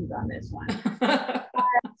expectations on this one.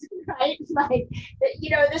 Right? Like,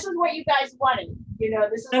 you know, this is what you guys wanted. You know,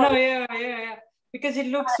 this is. Yeah. Because it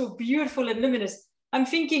looks so beautiful and luminous. I'm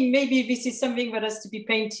thinking maybe this is something that has to be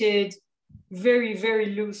painted very, very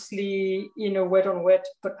loosely, you know, wet on wet,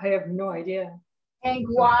 but I have no idea. In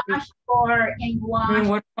gouache or in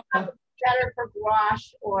gouache, better for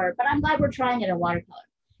gouache or, but I'm glad we're trying it in watercolor.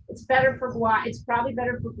 It's better for gouache, it's probably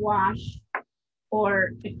better for gouache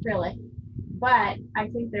or acrylic, but I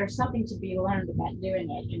think there's something to be learned about doing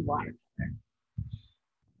it in watercolor.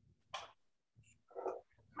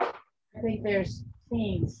 I think there's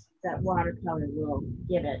things that watercolor will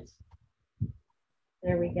give it.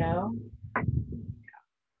 There we go.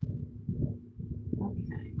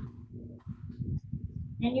 Okay.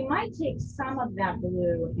 And you might take some of that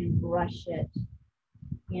blue and brush it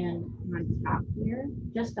in on top here,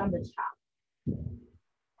 just on the top.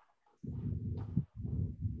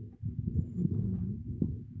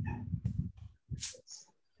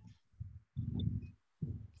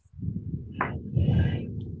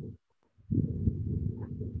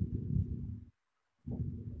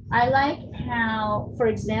 I like how, for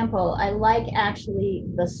example, I like actually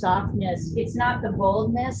the softness. It's not the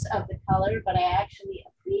boldness of the color, but I actually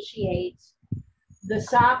appreciate the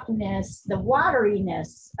softness, the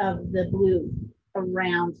wateriness of the blue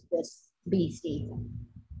around this beastie.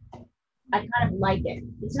 I kind of like it.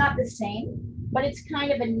 It's not the same, but it's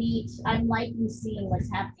kind of a neat, I'm liking seeing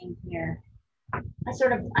what's happening here.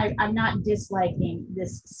 I'm not disliking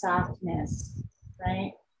this softness,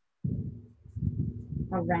 right?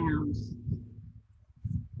 Around.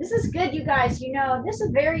 This is good, you guys. You know, this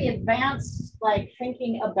is very advanced, like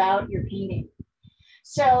thinking about your painting.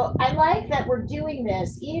 So I like that we're doing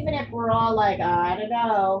this, even if we're all like, oh, I don't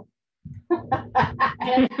know.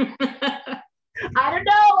 I don't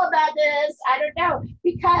know about this. I don't know.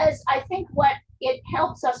 Because I think what it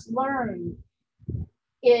helps us learn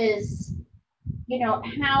is, you know,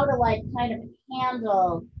 how to like kind of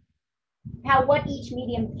handle how what each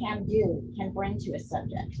medium can bring to a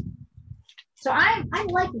subject. So I'm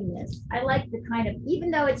liking this. I like the kind of, even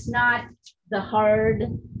though it's not the hard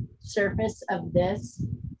surface of this,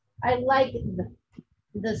 I like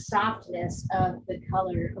the softness of the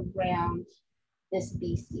color around this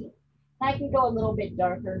beastie. I can go a little bit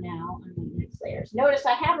darker now on the next layers. Notice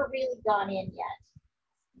I haven't really gone in yet.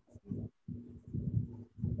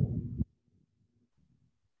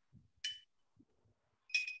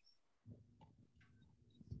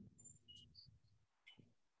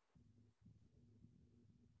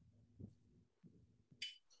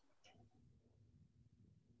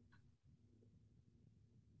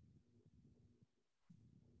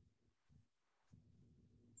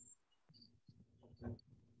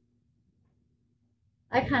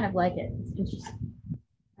 I kind of like it. It's interesting.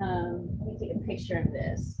 Let me take a picture of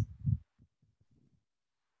this.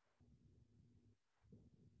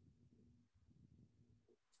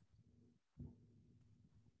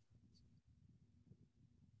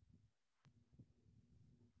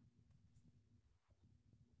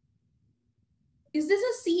 Is this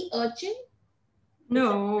a sea urchin?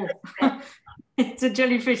 No, it's a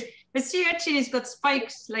jellyfish. The sea urchin has got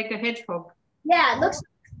spikes like a hedgehog. Yeah,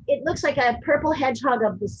 it looks like a purple hedgehog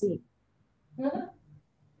of the sea. Uh-huh.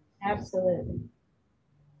 Absolutely.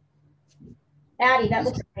 Addie, that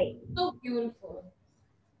looks great. So beautiful.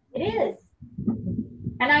 It is.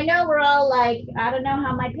 And I know we're all like, I don't know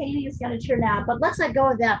how my painting is going to turn out, but let's let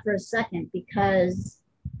go of that for a second because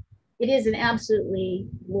it is an absolutely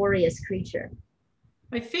glorious creature.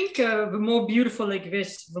 I think the more beautiful like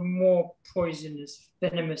this, the more poisonous,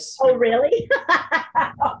 venomous. Oh, really?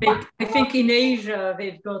 I think in Asia,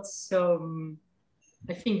 they've got some,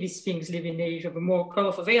 I think these things live in Asia, the more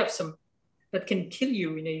colorful. They have some that can kill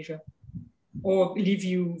you in Asia or leave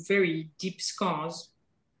you very deep scars.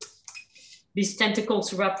 These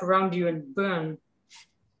tentacles wrap around you and burn.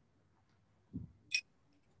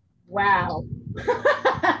 Wow.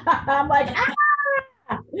 I'm like, ah!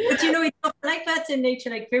 But you know, it's not like that in nature,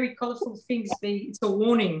 like very colorful things. It's a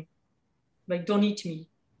warning, like don't eat me.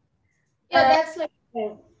 Yeah, that's like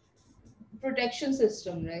a protection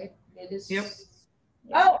system, right? Yep.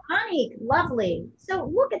 Oh, Ani, lovely.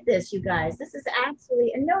 So look at this, you guys. This is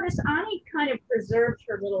actually, and notice Ani kind of preserved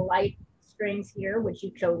her little light strings here, which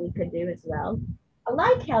you totally could do as well. I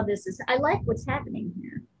like how this is, I like what's happening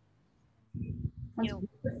here. That's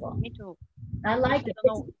beautiful. Me too. I like it.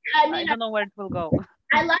 I don't know where it will go.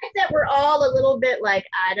 I like that we're all a little bit like,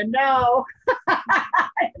 I don't know. I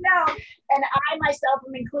don't know. And I myself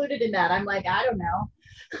am included in that. I'm like, I don't know.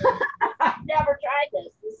 I've never tried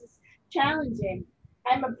this. This is challenging.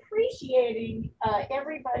 I'm appreciating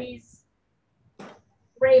everybody's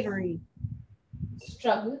bravery.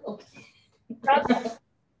 Struggle. Okay.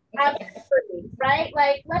 Absolutely, right?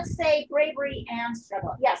 Like, let's say bravery and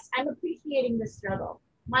struggle. Yes, I'm appreciating the struggle,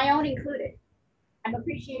 my own included. I'm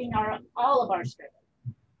appreciating all of our struggle.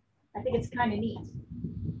 I think it's kind of neat.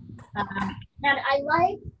 And I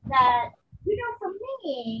like that, you know, for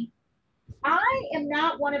me, I am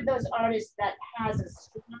not one of those artists that has a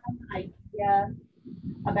strong idea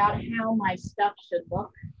about how my stuff should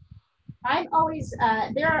look. I'm always,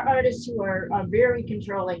 there are artists who are very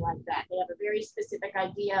controlling like that. They have a very specific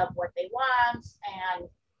idea of what they want, and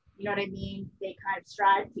you know what I mean? They kind of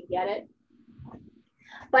strive to get it.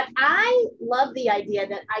 But I love the idea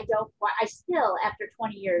that I still, after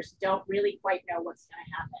 20 years, don't really quite know what's going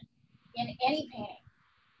to happen in any painting.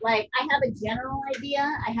 Like, I have a general idea,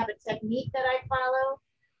 I have a technique that I follow,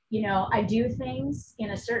 you know, I do things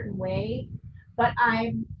in a certain way, but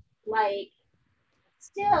I'm like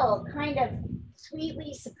still kind of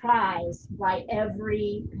sweetly surprised by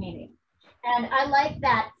every painting. And I like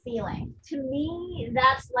that feeling. To me,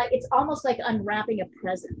 that's like, it's almost like unwrapping a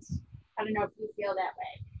present. I don't know if you feel that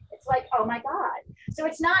way. It's like, oh my God. So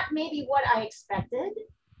it's not maybe what I expected,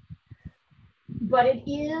 but it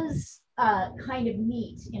is kind of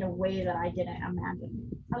neat in a way that I didn't imagine.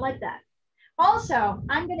 I like that. Also,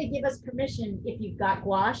 I'm going to give us permission, if you've got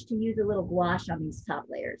gouache, to use a little gouache on these top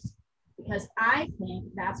layers, because I think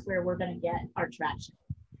that's where we're going to get our traction.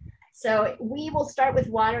 So we will start with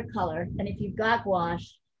watercolor, and if you've got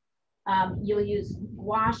gouache, you'll use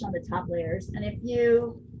gouache on the top layers. And if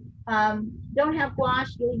you don't have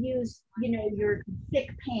gouache, you'll use, you know, your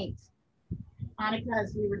thick paint. Monica,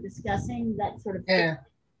 as we were discussing, that sort of thick.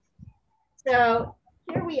 So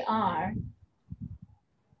here we are.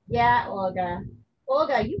 Yeah, Olga.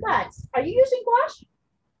 Olga, are you using gouache?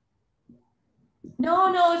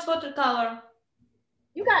 No, it's watercolor.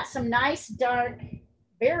 You got some nice dark,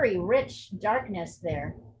 very rich darkness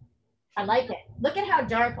there. I like it. Look at how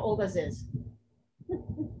dark Olga's is.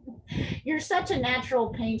 You're such a natural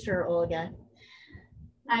painter, Olga.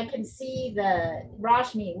 I can see the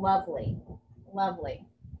Rashmi, lovely, lovely.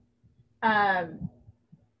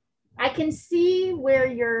 I can see where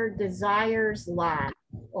your desires lie.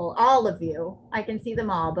 Well, all of you, I can see them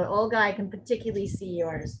all, but Olga, I can particularly see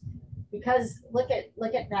yours, because look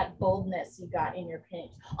at that boldness you got in your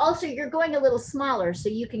paint. Also, you're going a little smaller, so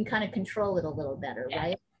you can kind of control it a little better,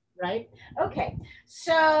 right? Right? Okay,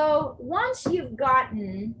 so once you've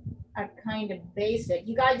gotten a kind of basic,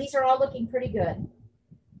 you guys, these are all looking pretty good.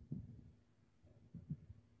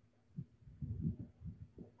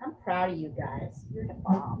 I'm proud of you guys. You're the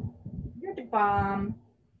bomb. You're the bomb.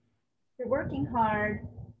 You're working hard.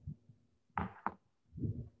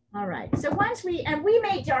 All right, so once we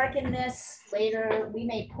may darken this later, we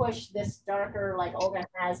may push this darker like Olga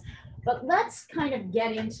has, but let's kind of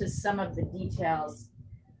get into some of the details.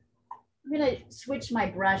 I'm gonna switch my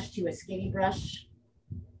brush to a skinny brush,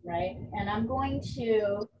 right? And I'm going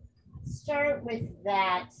to start with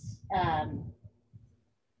that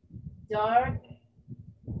dark,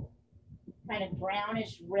 kind of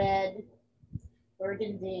brownish red,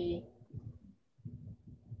 burgundy,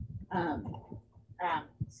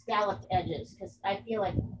 scalloped edges, because I feel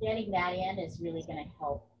like getting that in is really going to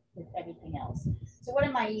help with everything else. So what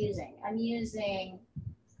am I using? I'm using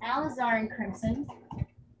alizarin crimson.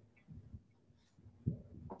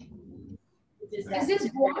 Is this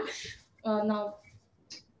gouache? No.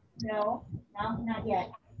 No, not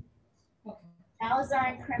yet. Okay.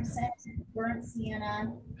 Alizarin crimson, burnt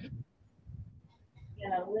sienna,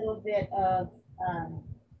 and a little bit of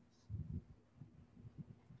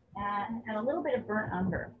and a little bit of burnt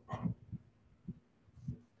umber.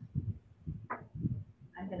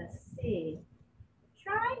 I'm gonna see.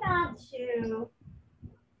 Try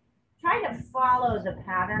to follow the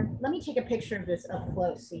pattern. Let me take a picture of this up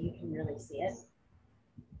close so you can really see it.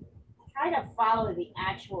 Try to follow the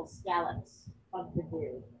actual scallops of the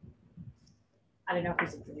dude. I don't know if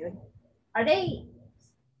he's a dude. Are they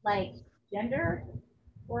like gender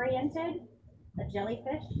oriented? A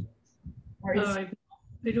jellyfish? Or is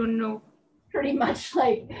I don't know. Pretty much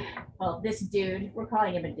like, well, this dude, we're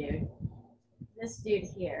calling him a dude. This dude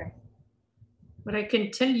here. What I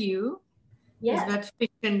can tell you is that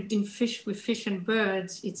with fish and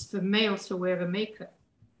birds, it's the males who wear the makeup.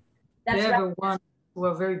 They're the ones who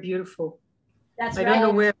are very beautiful. That's I don't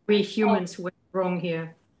know where we humans went wrong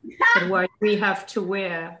here. But why we have to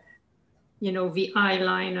wear, you know, the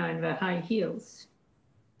eyeliner and the high heels.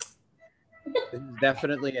 This is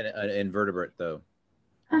definitely an invertebrate, though.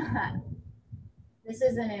 This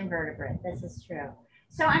is an invertebrate. This is true.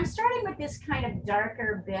 So I'm starting with this kind of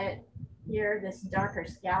darker bit here, this darker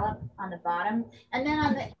scallop on the bottom, and then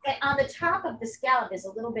on the top of the scallop is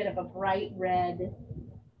a little bit of a bright red,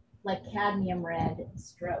 like cadmium red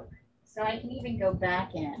stroke. So I can even go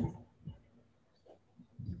back in.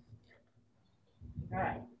 All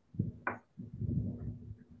right.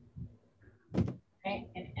 Okay,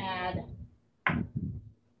 and add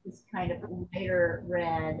this kind of lighter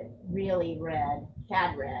red, really red,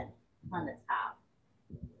 cad red on the top.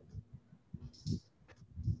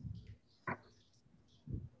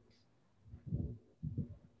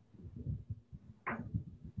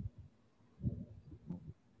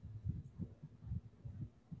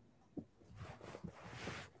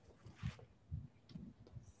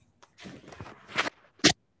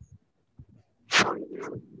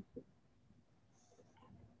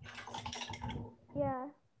 Yeah.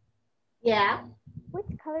 Yeah. Which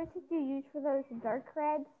colors did you use for those dark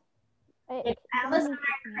reds? It's alizarin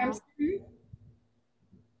crimson.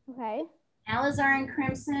 Okay. Alizarin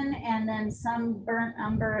crimson, and then some burnt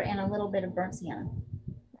umber and a little bit of burnt sienna.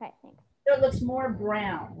 Okay, thanks. So it looks more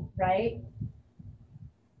brown, right?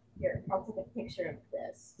 Here, I'll take a picture of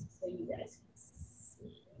this so you guys can see.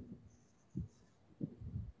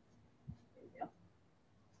 There you go.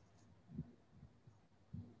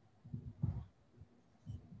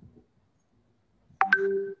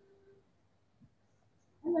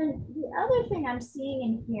 And then the other thing I'm seeing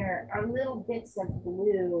in here are little bits of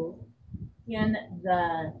blue in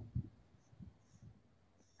the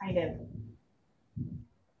kind of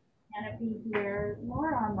canopy here,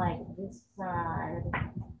 more on like this side.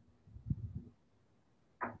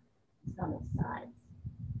 It's on the sides.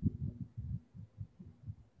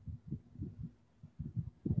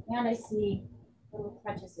 And I see little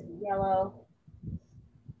touches of yellow.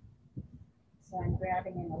 So I'm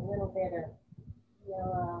grabbing in a little bit of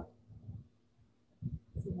yellow.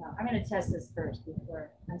 See how, I'm going to test this first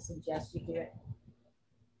before I suggest you do it.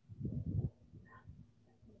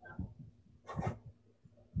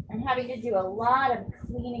 I'm having to do a lot of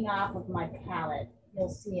cleaning off of my palette. You'll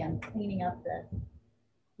see I'm cleaning up the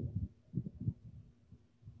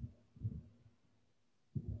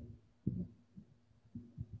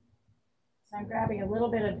so I'm grabbing a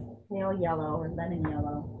little bit of pale yellow or lemon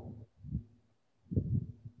yellow.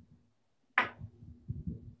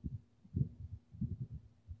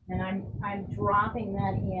 And I'm dropping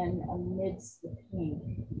that in amidst the pink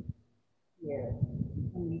here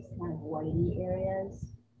in these kind of whitey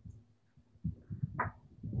areas.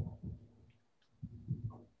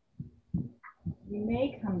 You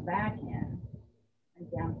may come back in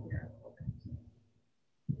and down here.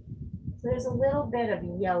 So there's a little bit of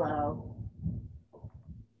yellow,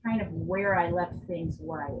 kind of where I left things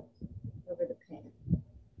white over the pink.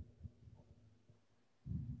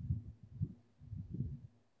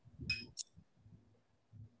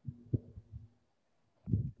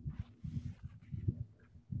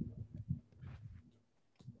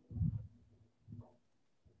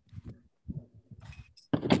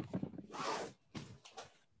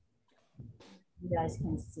 You guys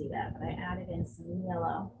can see that, but I added in some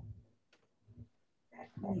yellow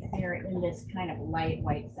here in this kind of light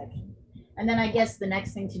white section. And then I guess the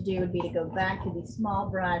next thing to do would be to go back to the small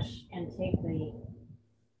brush and take the,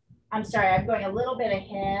 I'm sorry, I'm going a little bit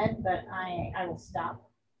ahead, but I will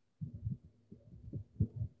stop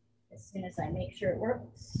as soon as I make sure it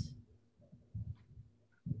works.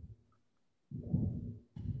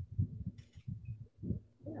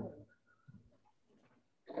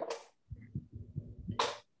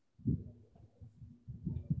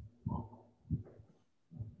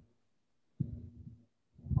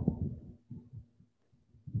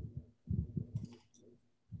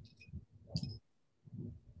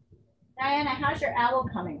 Diana, how's your owl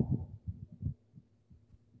coming?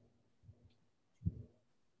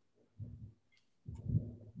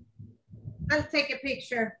 I'll take a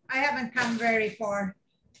picture. I haven't come very far.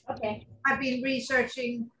 Okay. I've been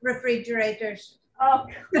researching refrigerators. Oh,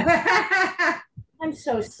 I'm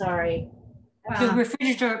so sorry. Your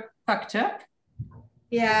refrigerator packed up?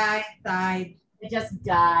 Yeah, it died. It just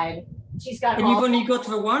died. She's got. And you've only got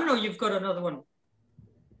the one, or you've got another one?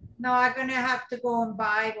 No, I'm gonna have to go and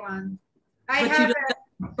buy one. I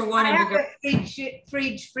But have a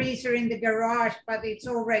fridge freezer in the garage, but it's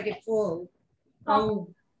already full.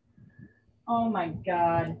 Oh. Oh my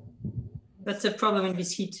God. That's a problem in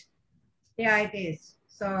this heat. Yeah, it is.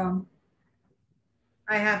 So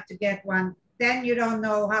I have to get one. then you don't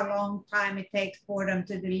know how long time it takes for them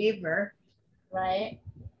to deliver. Right.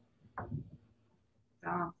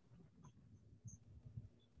 So.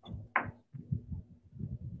 All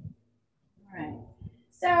right.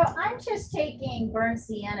 So I'm just taking burnt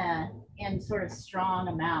sienna in sort of strong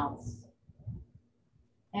amounts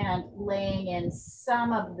and laying in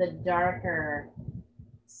some of the darker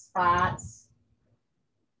spots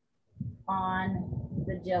on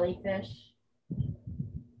the jellyfish.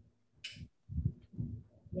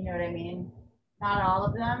 You know what I mean? Not all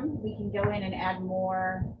of them. We can go in and add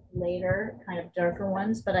more later, kind of darker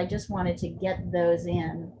ones, but I just wanted to get those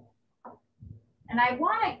in. And I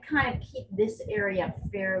want to kind of keep this area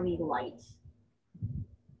fairly light.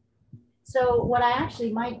 So what I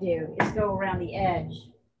actually might do is go around the edge.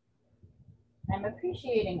 I'm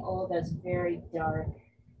appreciating Olga's very dark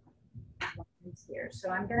lines here. So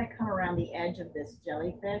I'm going to come around the edge of this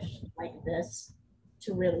jellyfish like this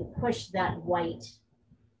to really push that white.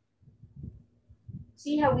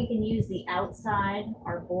 See how we can use the outside,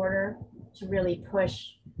 our border, to really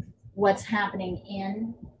push what's happening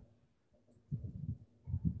in.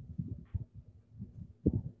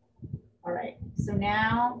 All right, so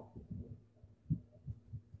now,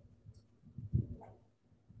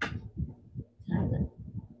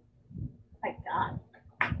 my God,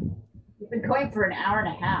 we've been going for an hour and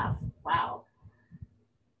a half. Wow.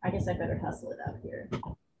 I guess I better hustle it up here.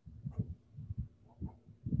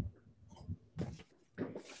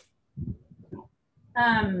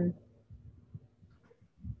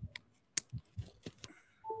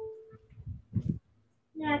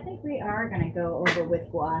 Yeah, I think we are going to go over with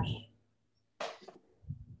gouache.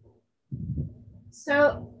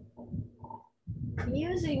 So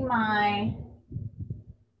using my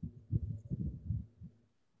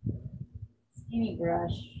skinny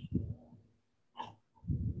brush,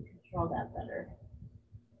 control that better.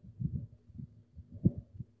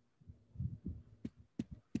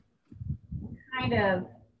 Kind of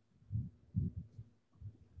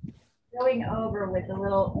going over with a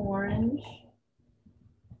little orange,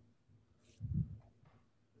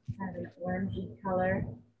 kind of an orangey color.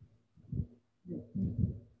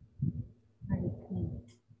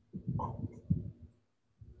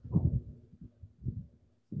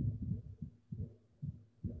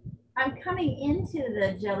 I'm coming into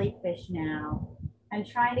the jellyfish now and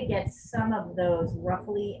trying to get some of those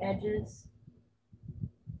ruffly edges.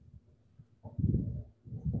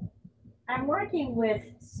 I'm working with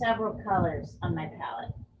several colors on my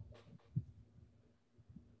palette.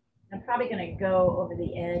 I'm probably going to go over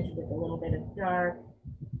the edge with a little bit of dark,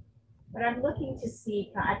 but I'm looking to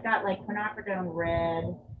see, I've got like quinacridone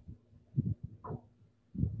red.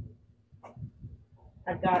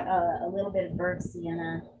 I've got a little bit of burnt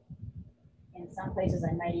sienna. In some places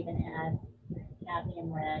I might even add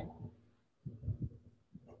cadmium red.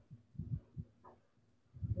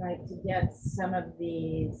 Like to get some of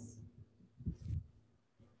these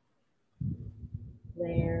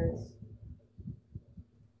layers.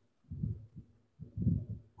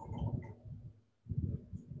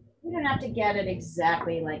 We don't have to get it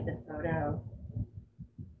exactly like the photo.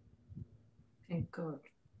 Okay, good.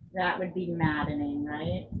 That would be maddening,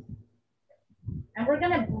 right? And we're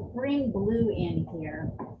going to bring blue in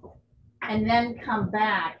here and then come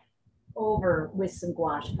back over with some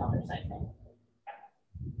gouache colors, I think.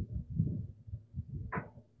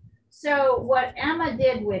 So what Emma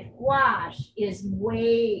did with gouache is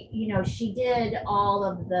way, you know, she did all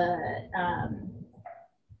of the,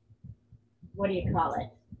 what do you call it?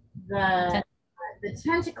 The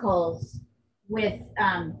tentacles with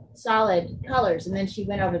solid colors, and then she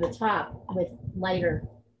went over the top with lighter,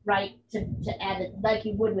 right, to add it like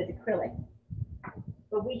you would with acrylic.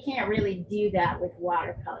 But we can't really do that with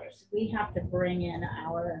watercolors. We have to bring in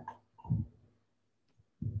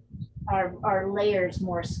our layers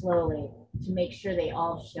more slowly to make sure they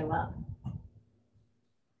all show up.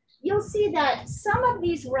 You'll see that some of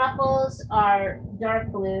these ruffles are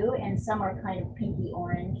dark blue and some are kind of pinky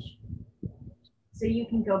orange. So you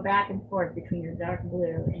can go back and forth between your dark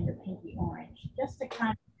blue and your pinky orange, just to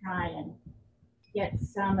kind of try and get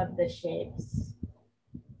some of the shapes.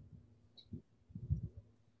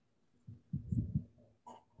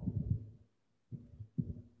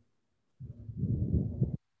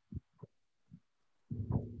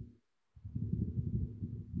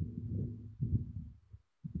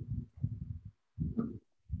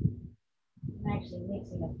 I'm actually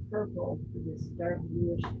mixing a purple for this dark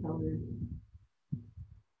bluish color.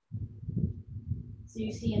 So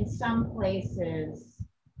you see in some places,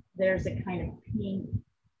 there's a kind of pink,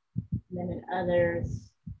 and then in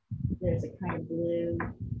others, there's a kind of blue.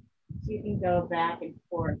 So you can go back and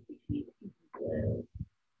forth between pink and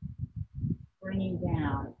bringing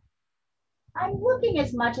down. I'm looking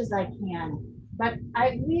as much as I can, but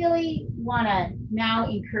I really want to now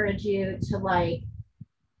encourage you to like,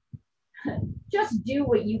 just do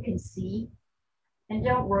what you can see and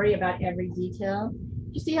don't worry about every detail.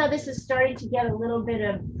 You see how this is starting to get a little bit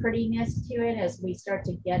of prettiness to it as we start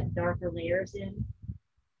to get darker layers in?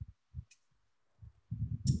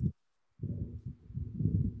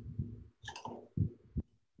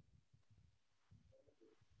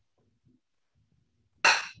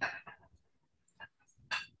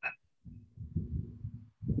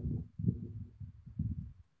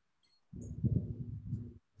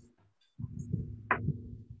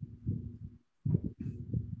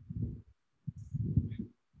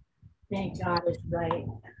 Thank God it's right.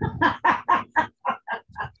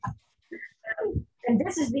 And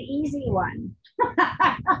this is the easy one.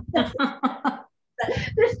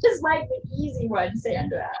 This is like the easy one,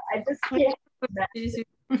 Sandra. I just can't.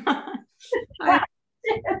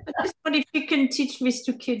 But if you can teach this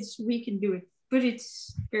to kids, we can do it. But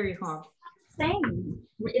it's very hard. Same.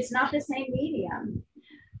 It's not the same medium.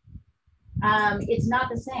 It's not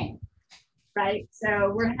the same, right?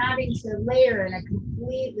 So we're having to layer in a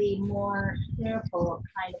completely more careful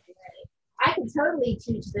kind of way. I could totally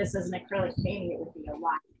teach this as an acrylic painting. It would be a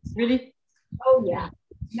lot. Really? Oh yeah,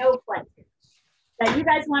 no question. But you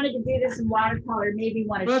guys wanted to do this in watercolor, maybe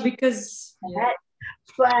want to. Well, because. Yeah.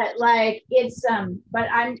 But like it's but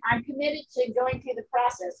I'm committed to going through the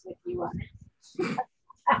process with you on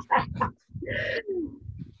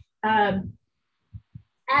it.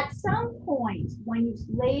 At some point when you've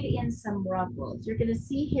laid in some ruffles, you're going to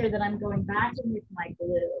see here that I'm going back in with my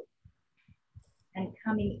glue and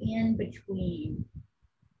coming in between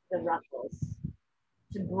the ruffles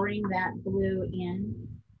to bring that blue in.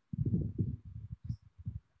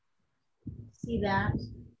 See that?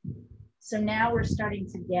 So now we're starting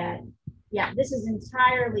to get, yeah, this is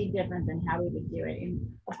entirely different than how we would do it. And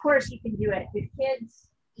of course you can do it with kids,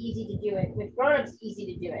 easy to do it. With grown-ups, easy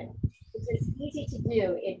to do it. It's easy to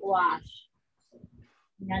do in gouache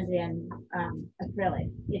and in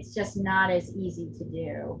acrylic. It's just not as easy to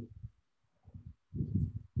do.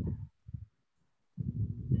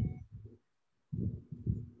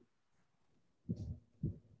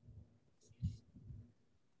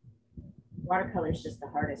 Watercolor is just the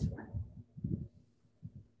hardest one.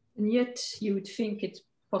 And yet you would think it's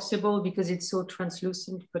possible because it's so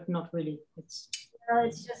translucent, but not really. It's well,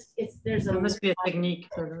 it's just there's there must be a technique.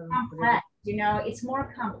 Complex, you know, it's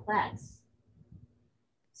more complex.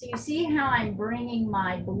 So you see how I'm bringing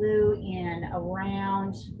my blue in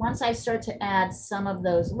around. Once I start to add some of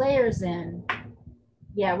those layers in,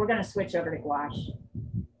 yeah, we're going to switch over to gouache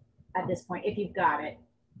at this point. If you've got it,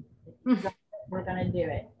 we're going to do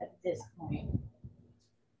it at this point.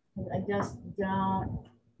 I just don't.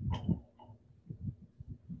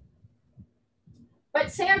 But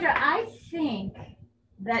Sandra, I think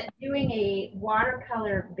that doing a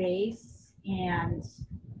watercolor base and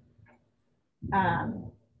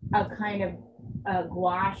a kind of a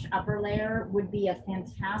gouache upper layer would be a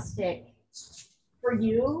fantastic, for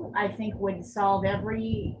you, I think would solve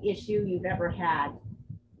every issue you've ever had.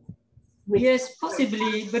 Yes,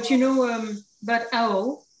 possibly, but you know, but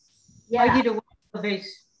owl, yeah. I did a watercolor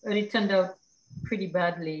base and it turned out pretty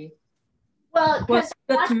badly. Well, it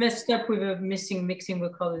got messed up with mixing the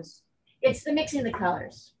colors. It's the mixing the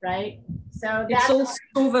colors, right? So it's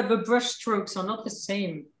also that the brush strokes are not the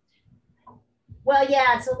same. Well,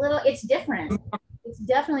 yeah, it's different. It's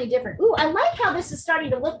definitely different. Ooh, I like how this is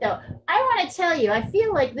starting to look though. I want to tell you, I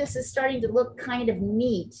feel like this is starting to look kind of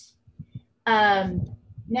neat.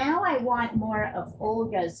 Now I want more of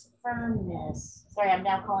Olga's firmness. Sorry, I'm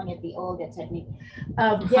now calling it the Olga technique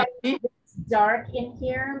of getting dark in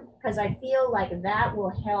here, because I feel like that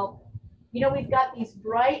will help. You know, we've got these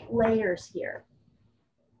bright layers here.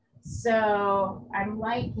 So I'm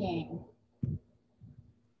liking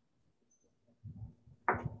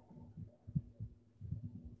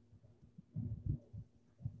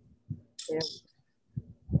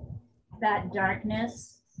that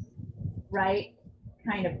darkness, right?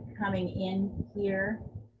 Kind of coming in here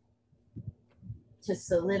to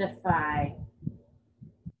solidify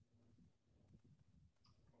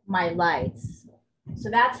my lights. So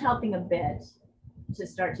that's helping a bit to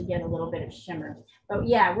start to get a little bit of shimmer. But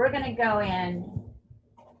yeah, we're gonna go in.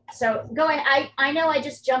 So go in. I know I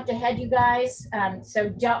just jumped ahead, you guys. So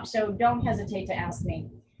don't hesitate to ask me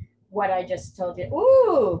what I just told you.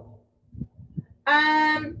 Ooh,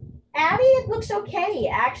 Abby, it looks okay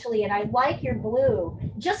actually, and I like your blue.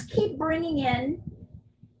 Just keep bringing in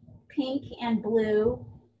pink and blue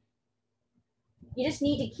You just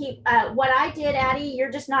need to keep, what I did, Addie,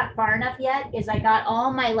 you're just not far enough yet, is I got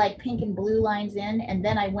all my like pink and blue lines in, and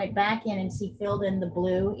then I went back in and filled in the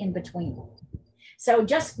blue in between. So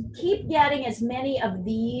just keep getting as many of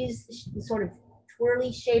these sort of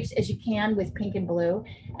twirly shapes as you can with pink and blue,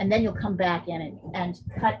 and then you'll come back in and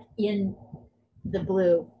cut in the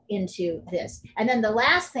blue into this. And then the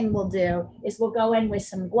last thing we'll do is we'll go in with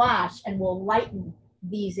some gouache and we'll lighten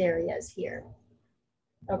these areas here.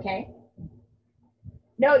 Okay?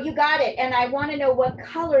 No, you got it. And I want to know what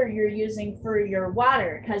color you're using for your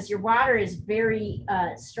water, because your water is very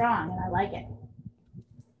strong and I like it.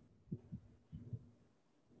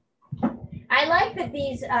 I like that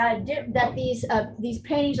these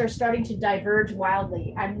paintings are starting to diverge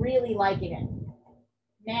wildly. I'm really liking it.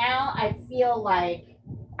 Now I feel like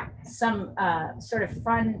some sort of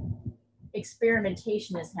fun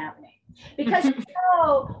experimentation is happening. Because you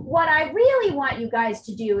know, what I really want you guys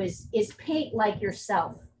to do is paint like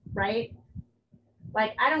yourself, right?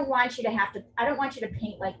 Like I don't want you to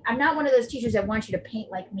paint like, I'm not one of those teachers that want you to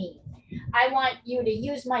paint like me. I want you to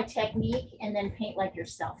use my technique and then paint like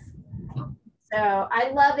yourself. So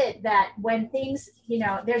I love it that when things, you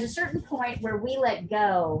know, there's a certain point where we let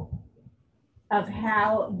go of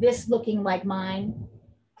how this looking like mine,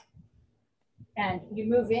 and you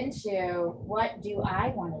move into what do I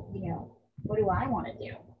want to, you know, what do I want to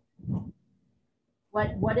do?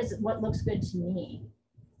 What looks good to me?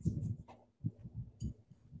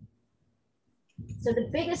 So the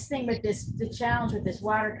biggest thing with this, the challenge with this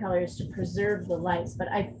watercolor is to preserve the lights, but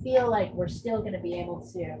I feel like we're still going to be able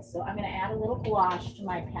to. So I'm going to add a little gouache to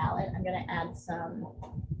my palette. I'm going to add some,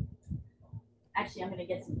 actually I'm going to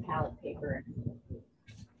get some palette paper and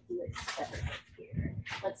do it separate here.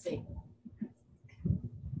 Let's see.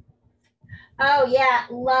 Oh yeah,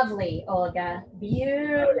 lovely, Olga.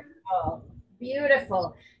 Beautiful,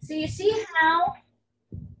 beautiful. So you see how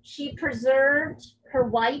she preserved her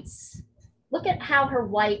whites? Look at how her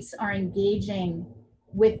whites are engaging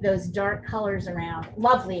with those dark colors around.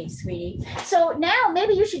 Lovely, sweetie. So now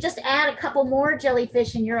maybe you should just add a couple more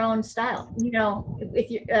jellyfish in your own style. You know,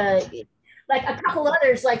 if you like a couple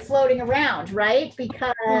others like floating around, right?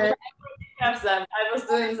 Because I have them. I was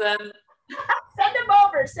doing them. Send them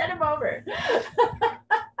over. Send them over.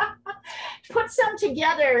 Put some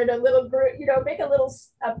together in a little group. You know, make a little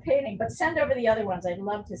painting. But send over the other ones. I'd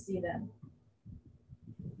love to see them.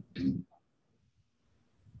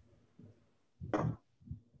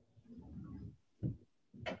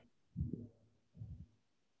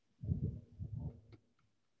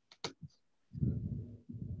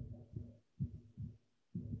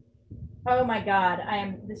 Oh my God,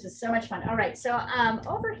 this is so much fun. All right, so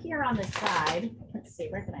over here on the side, let's see,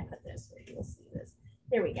 where can I put this? Where you'll see this.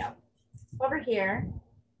 There we go. Over here,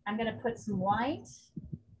 I'm gonna put some white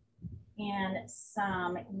and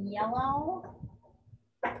some yellow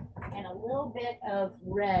and a little bit of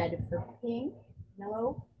red for pink,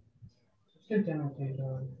 yellow.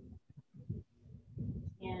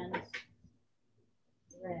 And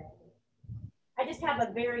red. I just have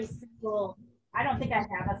a very simple, I don't think I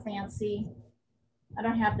have a fancy, I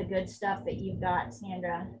don't have the good stuff that you've got,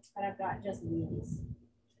 Sandra, but I've got just these.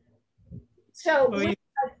 So with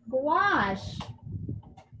gouache,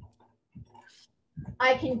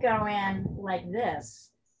 I can go in like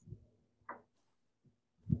this,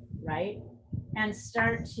 right? And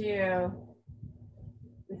start to,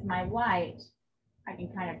 with my white, I can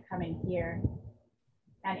kind of come in here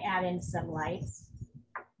and add in some lights.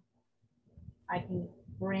 I can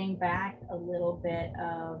bring back a little bit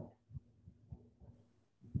of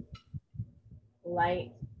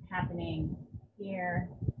light happening here.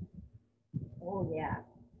 Oh yeah.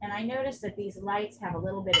 And I noticed that these lights have a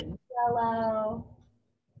little bit of yellow.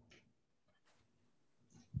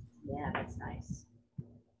 Yeah, that's nice.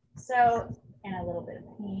 So, and a little bit of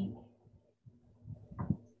pink.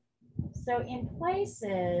 So in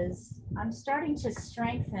places, I'm starting to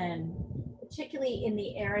strengthen, particularly in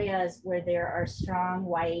the areas where there are strong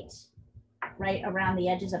white, right around the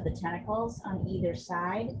edges of the tentacles on either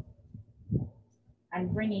side. I'm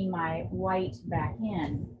bringing my white back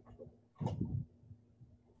in.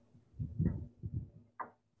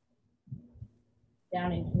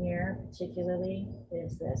 Down in here, particularly,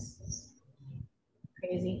 there's this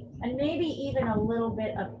crazy, and maybe even a little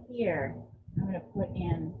bit up here. I'm gonna put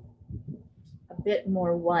in a bit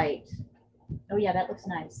more white. Oh yeah, that looks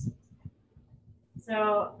nice.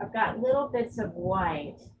 So I've got little bits of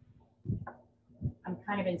white. I'm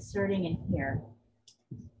kind of inserting in here.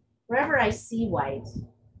 Wherever I see white,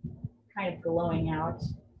 kind of glowing out.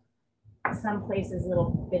 Some places,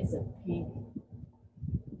 little bits of pink.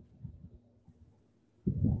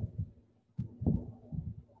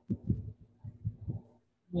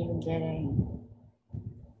 even getting,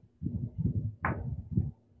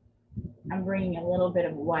 I'm bringing a little bit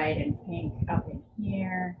of white and pink up in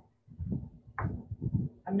here.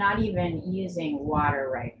 I'm not even using water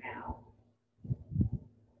right now.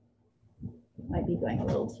 Might be going a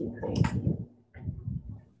little too crazy.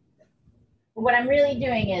 But what I'm really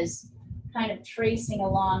doing is kind of tracing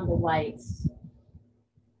along the whites.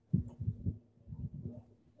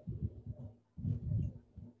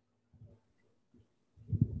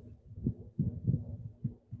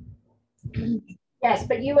 Yes,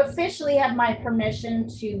 but you officially have my permission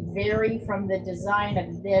to vary from the design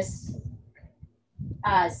of this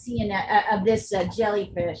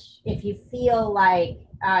jellyfish. If you feel like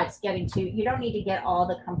it's getting too, you don't need to get all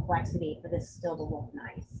the complexity for this still to look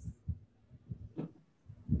nice.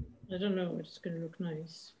 I don't know, it's gonna look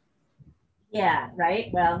nice. Yeah, right?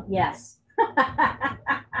 Well, yes. I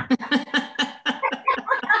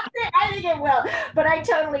think it will, but I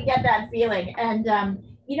totally get that feeling. And,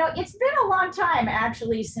 you know, it's been a long time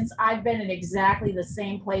actually since I've been in exactly the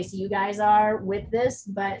same place you guys are with this,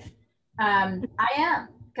 but I am,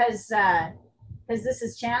 because this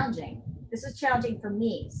is challenging. This is challenging for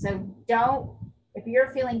me. So don't, if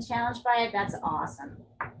you're feeling challenged by it, that's awesome.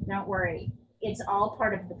 Don't worry. It's all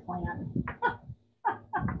part of the plan.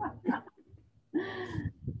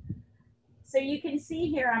 So you can see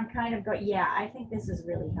here, I'm kind of going, yeah, I think this is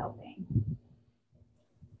really helping.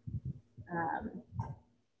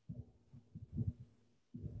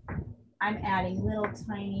 I'm adding little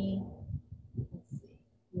tiny, let's see,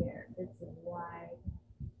 here, bits of white,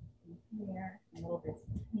 here, a little bits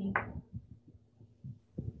of pink.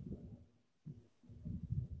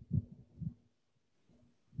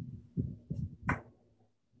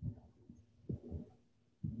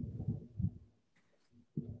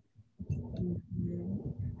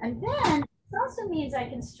 And then it also means I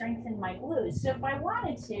can strengthen my blues. So if I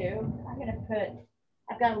wanted to, I'm going to put,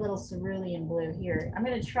 I've got a little cerulean blue here. I'm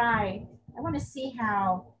going to try, I want to see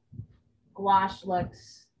how gouache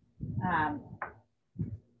looks.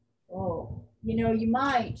 Oh, you know, you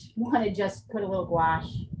might want to just put a little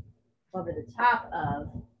gouache over the top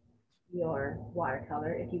of your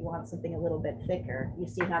watercolor if you want something a little bit thicker. You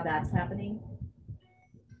see how that's happening?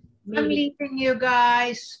 I'm leaving you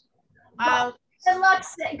guys.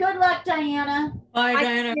 Good luck, Diana. Bye,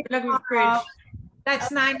 Diana. Good luck with bridge.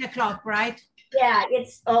 That's 9 o'clock, right? Yeah,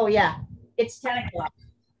 it's, oh yeah, it's 10 o'clock.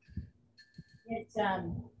 It's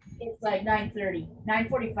like 9:30,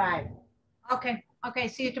 9:45. Okay, okay,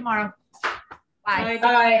 see you tomorrow. Bye.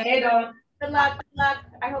 Bye. Hey, Dawn. Good luck, good luck.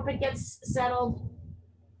 I hope it gets settled.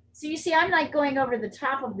 So you see, I'm like going over the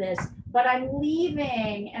top of this, but I'm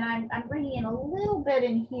leaving, and I'm bringing in a little bit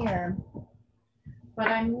in here, but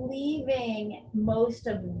I'm leaving most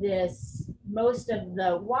of this, most of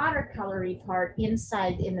the watercolory part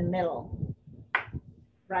inside in the middle,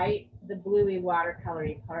 right? The bluey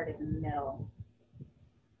watercolory part in the middle,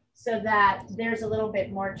 so that there's a little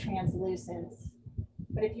bit more translucence.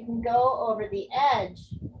 But if you can go over the edge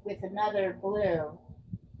with another blue,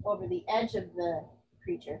 over the edge of the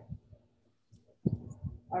creature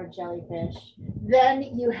or jellyfish, then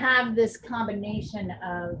you have this combination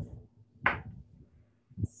of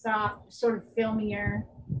soft, sort of filmier.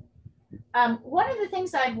 One of the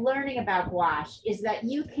things I'm learning about gouache is that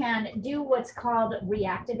you can do what's called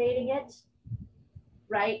reactivating it,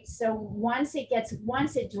 right? So once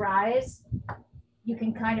it dries, you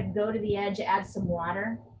can kind of go to the edge, add some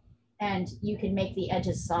water, and you can make the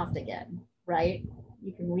edges soft again, right?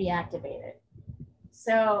 You can reactivate it.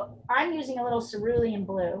 So I'm using a little cerulean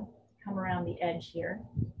blue to come around the edge here.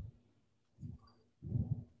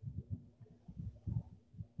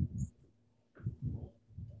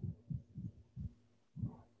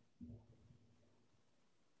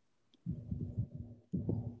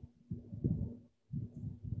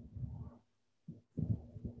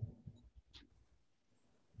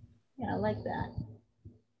 Yeah, I like that.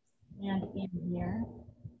 And in here.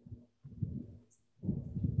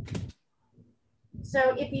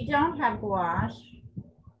 So if you don't have gouache,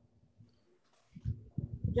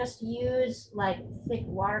 just use like thick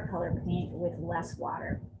watercolor paint with less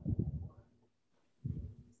water.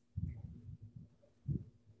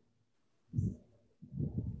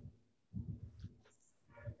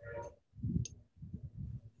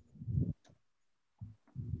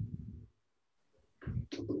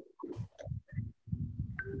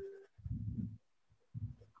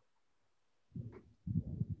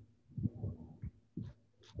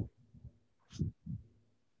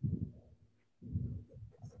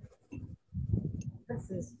 This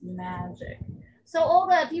is magic. So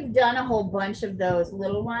Olga, if you've done a whole bunch of those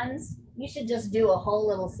little ones, you should just do a whole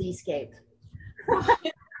little seascape.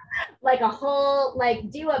 like a whole, like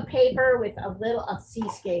do a paper with a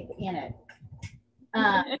seascape in it.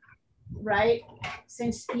 Right?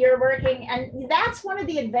 Since you're working, and that's one of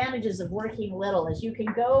the advantages of working little is you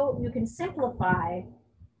can simplify.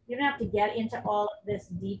 You don't have to get into all of this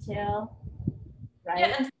detail, right?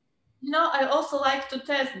 Yeah, and I also like to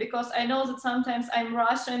test because I know that sometimes I'm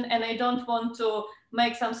rushing and I don't want to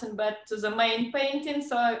make something bad to the main painting,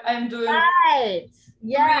 so I'm doing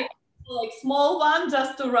yeah, like small one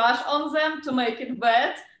just to rush on them to make it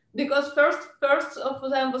bad. Because first of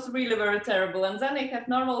them was really very terrible, and then I have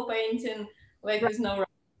normal painting like with no rush.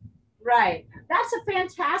 Right. That's a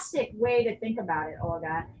fantastic way to think about it,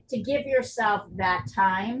 Olga, to give yourself that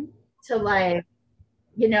time to like,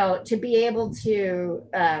 to be able to,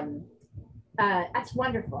 that's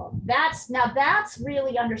wonderful. That's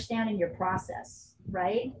really understanding your process,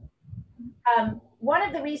 right? One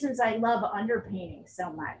of the reasons I love underpainting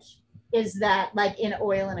so much is that, like in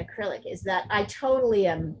oil and acrylic, is that I totally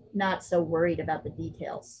am not so worried about the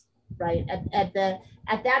details, right? At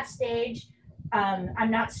that stage,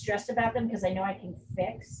 I'm not stressed about them because I know I can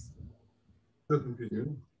fix.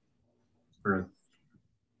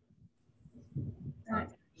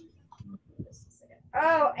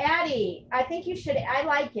 Oh, Addie, I think you should, I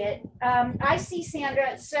like it. I see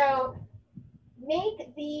Sandra. So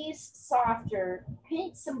make these softer,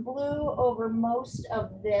 paint some blue over most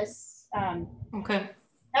of this. Okay.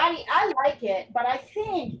 Addie, I like it, but I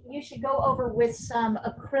think you should go over with some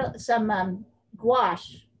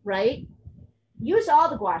gouache, right? Use all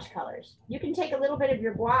the gouache colors. You can take a little bit of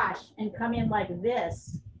your gouache and come in like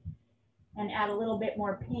this and add a little bit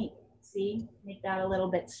more pink. See, make that a little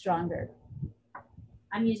bit stronger.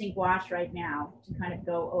 I'm using gouache right now to kind of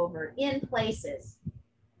go over in places.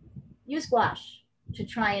 Use gouache to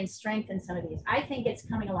try and strengthen some of these. I think it's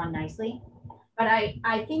coming along nicely, but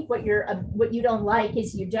I think what you don't like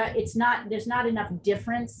is there's not enough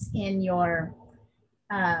difference in your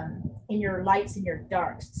lights and your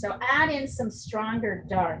darks. So add in some stronger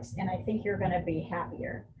darks, and I think you're going to be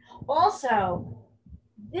happier. Also,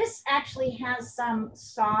 this actually has some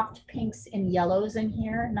soft pinks and yellows in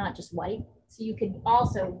here, not just white. So you could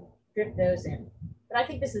also drip those in. But I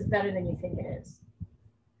think this is better than you think it is.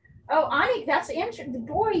 Oh, Anik, that's interesting.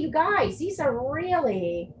 Boy, you guys, these are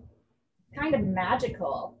really kind of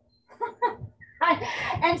magical.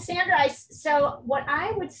 And Sandra, so what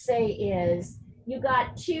I would say is you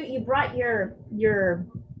brought your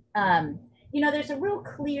there's a real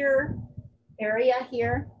clear area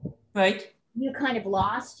here. Right. You kind of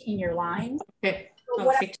lost in your lines. Okay. So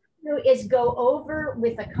what I do is go over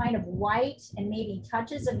with a kind of white and maybe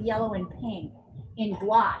touches of yellow and pink in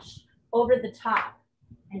gouache over the top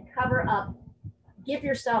and cover up. Give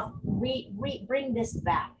yourself, bring this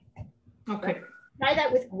back. Okay. Right? Try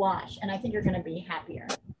that with gouache, and I think you're going to be happier.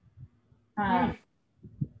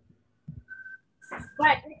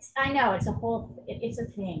 But I know it's a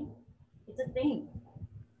thing. It's a thing.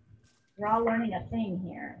 We're all learning a thing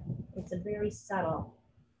here. It's a very subtle.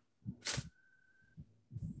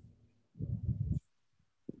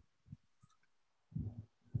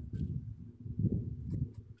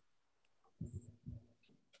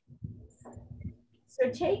 So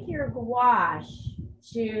take your gouache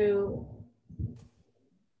to,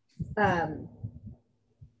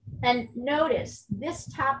 and notice this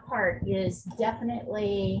top part is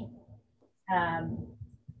definitely,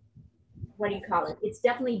 what do you call it? It's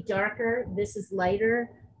definitely darker. This is lighter.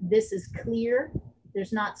 This is clear.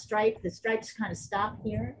 There's not stripe. The stripes kind of stop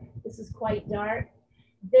here. This is quite dark.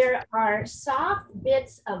 There are soft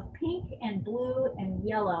bits of pink and blue and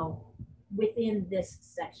yellow within this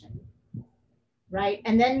section. Right?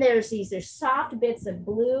 And then there's soft bits of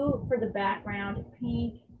blue for the background,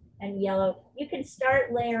 pink and yellow. You can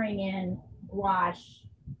start layering in gouache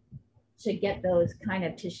to get those kind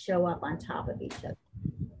of to show up on top of each other.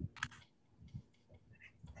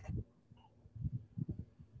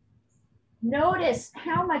 Notice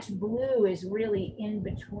how much blue is really in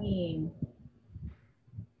between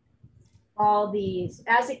all these.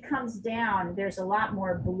 As it comes down, there's a lot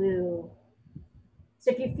more blue. So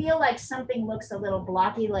if you feel like something looks a little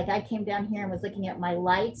blocky, like I came down here and was looking at my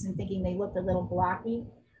lights and thinking they looked a little blocky,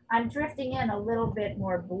 I'm drifting in a little bit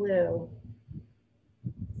more blue.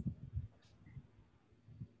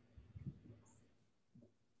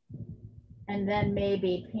 And then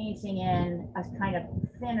maybe painting in a kind of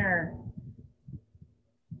thinner,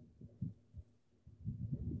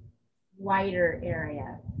 whiter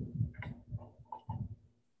area.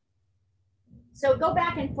 So go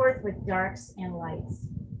back and forth with darks and lights.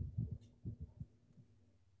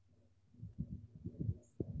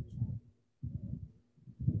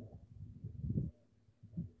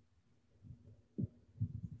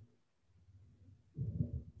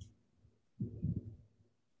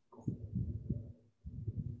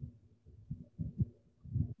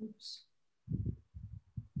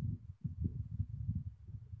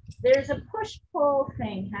 There's a push-pull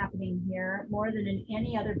thing happening here more than in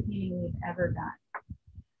any other painting we've ever done.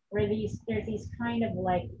 Where there's these kind of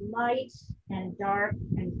like light and dark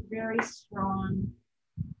and very strong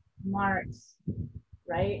marks,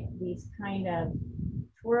 right? These kind of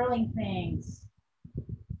twirling things.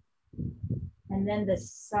 And then the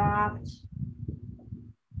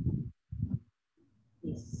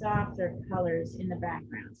these softer colors in the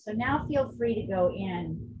background. So now feel free to go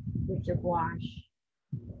in with your gouache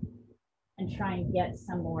and try and get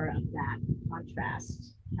some more of that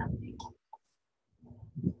contrast happening.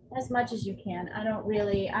 As much as you can.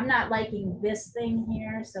 I'm not liking this thing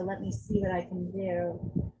here, so let me see what I can do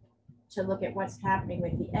to look at what's happening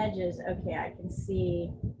with the edges. Okay, I can see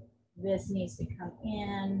this needs to come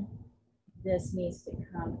in, this needs to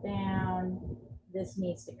come down, this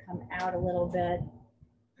needs to come out a little bit.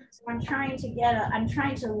 So I'm trying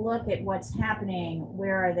to look at what's happening.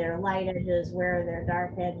 Where are there light edges? Where are there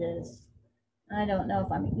dark edges? I don't know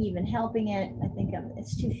if I'm even helping it. I think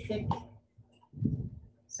it's too thick.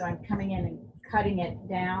 So I'm coming in and cutting it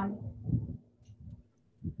down.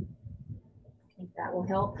 I think that will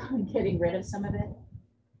help getting rid of some of it.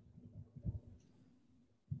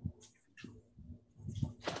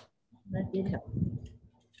 That did help.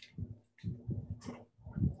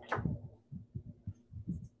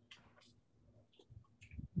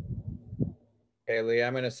 Hey, Lee,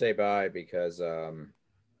 I'm going to say bye because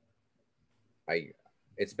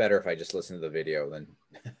it's better if I just listen to the video than.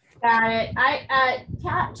 Got it.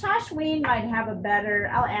 Tosh Ween might have a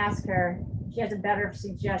better, I'll ask her. She has a better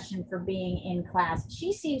suggestion for being in class.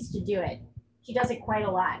 She seems to do it. She does it quite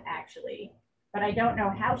a lot, actually, but I don't know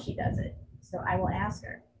how she does it. So I will ask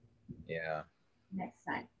her. Yeah. Next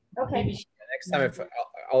time. Okay. Maybe next time, if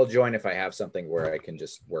I'll join if I have something where I can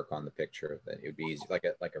just work on the picture, then it would be easy, like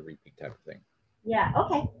a repeat type of thing. Yeah.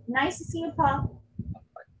 Okay. Nice to see you, Paul.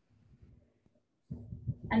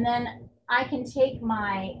 And then I can take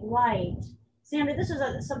my light. Sandra, this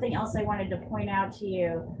is something else I wanted to point out to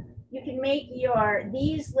you. You can make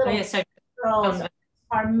these little girls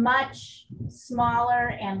are much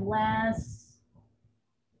smaller and less.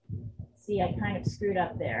 See, I kind of screwed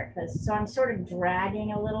up there so I'm sort of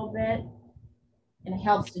dragging a little bit, and it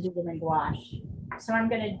helps to do them in gouache. So I'm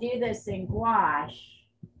going to do this in gouache.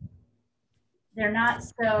 They're not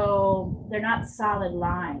solid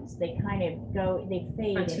lines. They kind of they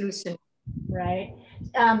fade. Translucent. Right.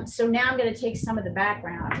 So now I'm going to take some of the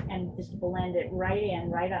background and just blend it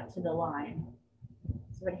right up to the line.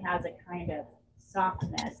 So it has a kind of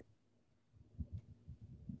softness.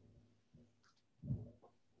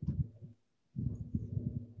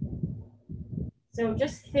 So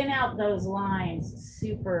just thin out those lines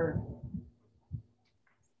super.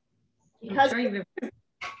 Because very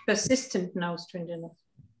persistent now, strange enough.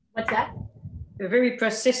 What's that? They're very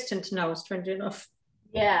persistent now, strange enough.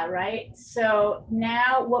 Yeah, right. So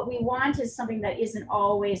now what we want is something that isn't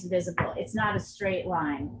always visible. It's not a straight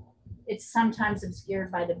line. It's sometimes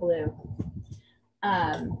obscured by the blue.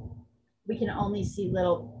 We can only see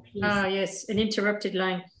little pieces. Ah, yes, an interrupted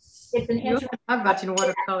line. It's an interrupted line. I've got in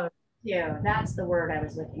watercolor. Yeah, that's the word I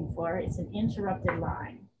was looking for. It's an interrupted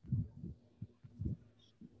line.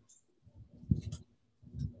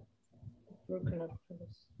 Broken up for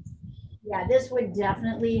this. Yeah, this would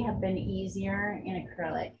definitely have been easier in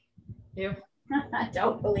acrylic. Yeah.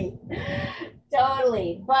 Totally.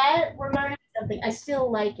 Totally. But we're learning something. I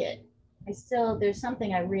still like it. There's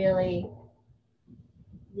something I really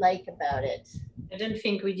like about it. I don't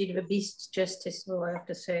think we did the beast justice, though, I have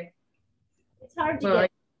to say. It's hard to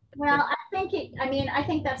get. Well, I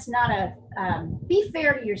think that's not be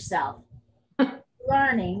fair to yourself.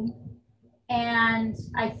 Learning. And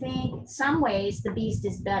I think some ways the beast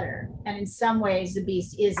is better. And in some ways the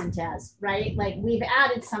beast isn't as, right? Like we've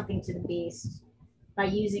added something to the beast by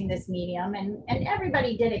using this medium and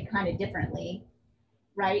everybody did it kind of differently,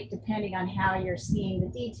 right? Depending on how you're seeing the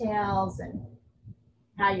details and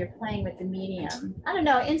how you're playing with the medium. I don't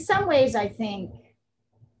know, in some ways I think,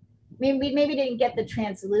 we maybe didn't get the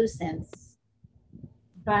translucence,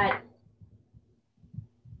 but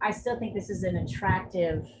I still think this is an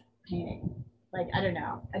attractive painting. Like, I don't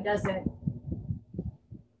know, it doesn't.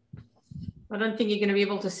 I don't think you're going to be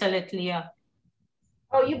able to sell it, Leah.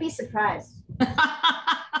 Oh, you'd be surprised.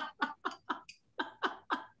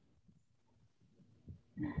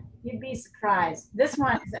 You'd be surprised. This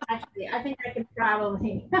one's actually, I think I could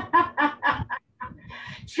probably,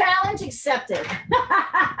 challenge accepted.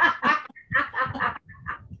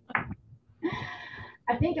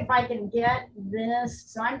 I think if I can get this,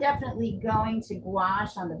 so I'm definitely going to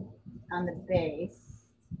gouache on the base.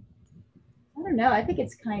 I don't know, I think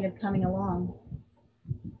it's kind of coming along.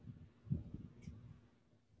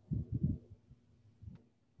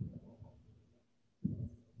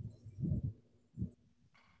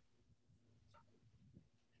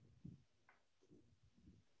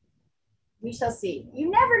 We shall see. You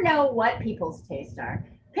never know what people's tastes are.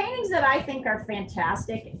 Paintings that I think are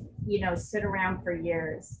fantastic, you know, sit around for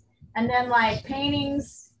years. And then like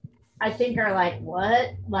paintings I think are like,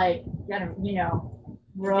 what? Like, you know,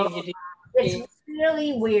 it's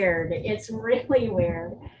really weird. It's really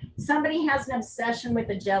weird. Somebody has an obsession with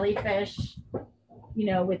the jellyfish, you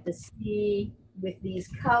know, with the sea, with these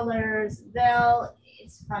colors.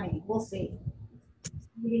 It's funny. We'll see.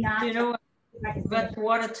 Maybe not. You know, that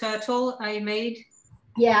water turtle I made?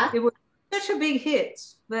 Yeah. It was such a big hit,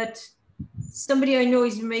 but somebody I know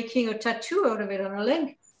is making a tattoo out of it on her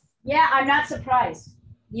leg. Yeah, I'm not surprised.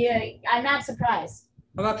 Yeah, I'm not surprised.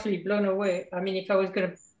 I'm actually blown away. I mean, if I was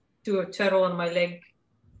going to do a turtle on my leg,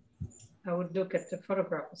 I would look at the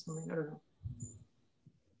photograph or something. I don't know.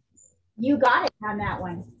 You got it on that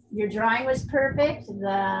one. Your drawing was perfect.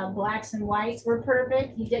 The blacks and whites were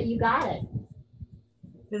perfect. You got it.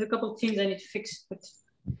 There's a couple of things I need to fix,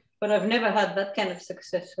 but I've never had that kind of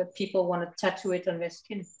success where people want to tattoo it on their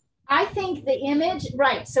skin. I think the image,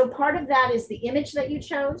 right. So part of that is the image that you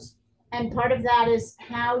chose, and part of that is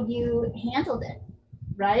how you handled it,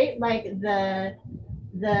 right? Like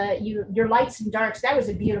your lights and darks, that was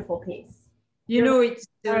a beautiful piece. You know, it's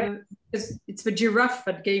the giraffe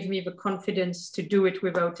that gave me the confidence to do it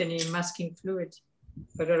without any masking fluid.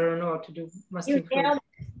 But I don't know how to do masking fluid.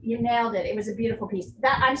 You nailed it. It was a beautiful piece.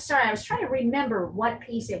 I'm sorry, I was trying to remember what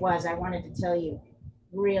piece it was. I wanted to tell you,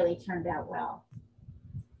 really turned out well.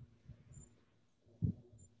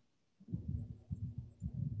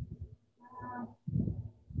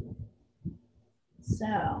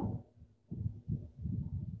 So,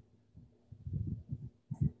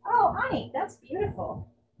 oh, honey, that's beautiful.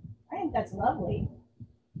 I think that's lovely.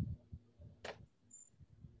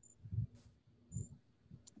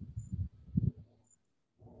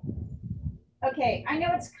 Okay, I know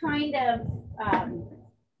it's kind of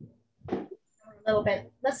a little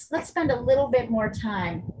bit. Let's spend a little bit more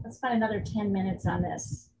time. Let's spend another 10 minutes on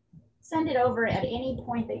this. Send it over at any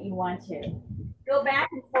point that you want to. Go back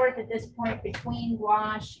and forth at this point between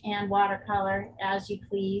gouache and watercolor as you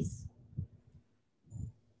please.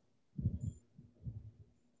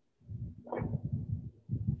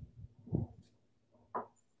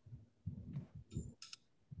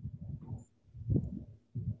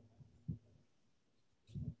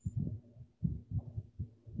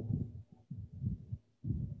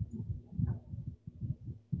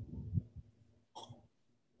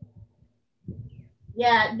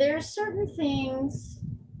 Yeah, there's certain things.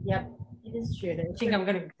 Yep, it is true. I think I'm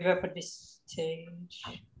going to give up at this stage.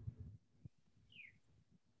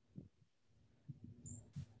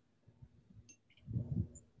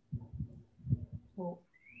 Oh,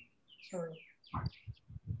 sorry.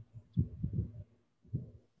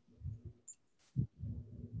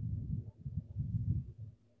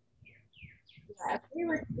 Yeah, if we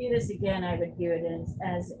were to do this again, I would do it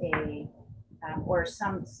as a or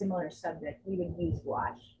some similar subject. We would use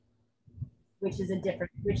gouache, which is a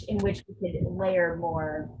different, in which we could layer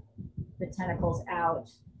more the tentacles out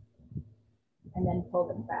and then pull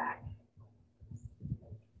them back.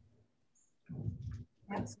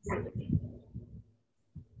 Absolutely.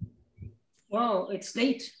 Wow, it's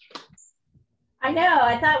late. I know.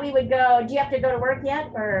 I thought we would go. Do you have to go to work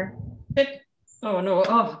yet, or? Oh no!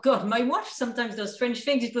 Oh God, my watch sometimes does strange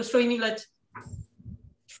things. It was showing me like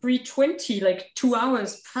 3:20, like 2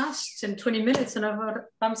 hours passed and 20 minutes, and I thought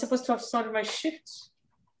I'm supposed to have started my shift.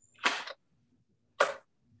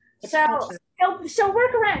 So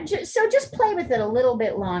work around. So just play with it a little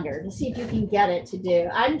bit longer to see if you can get it to do.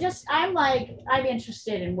 I'm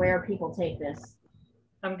interested in where people take this.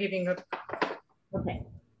 I'm giving up. Okay,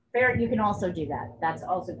 fair. You can also do that. That's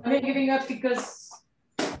also. I'm giving up because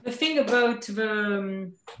the thing about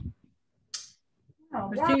the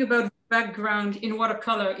thing about background in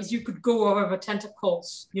watercolor is you could go over the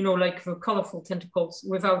tentacles, you know, like the colorful tentacles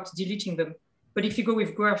without deleting them. But if you go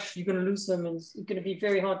with gouache, you're going to lose them and it's going to be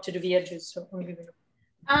very hard to do the edges. So I'm giving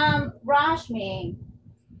up. Rashmi,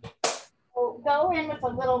 go in with a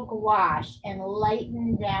little gouache and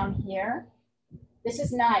lighten down here. This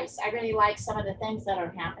is nice. I really like some of the things that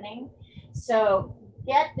are happening. So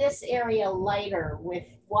get this area lighter with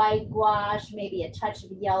white gouache, maybe a touch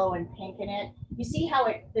of yellow and pink in it. You see how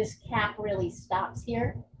this cap really stops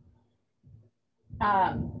here?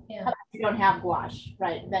 You don't have gouache,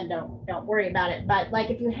 right? Then don't worry about it. But like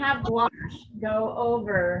if you have gouache, go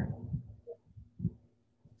over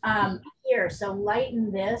here. So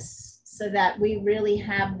lighten this so that we really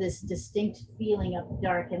have this distinct feeling of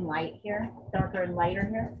dark and light here, darker and lighter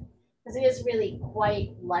here, because it is really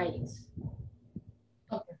quite light.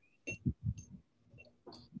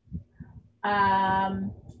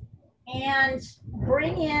 and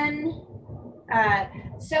bring in,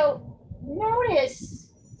 so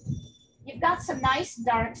notice you've got some nice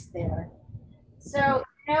darks there. So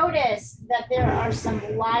notice that there are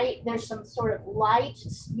some light, there's some sort of light,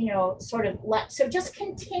 you know, sort of light. So just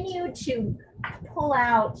continue to pull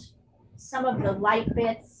out some of the light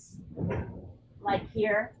bits like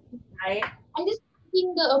here, right? I'm just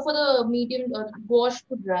thinking for the medium gouache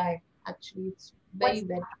to dry. Actually, it's very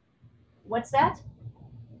wet. What's that?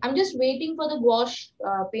 I'm just waiting for the gouache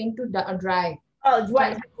paint to dry. Oh,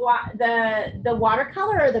 the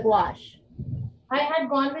watercolor or the gouache? I had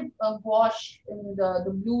gone with gouache in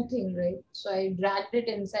the blue thing, right? So I dragged it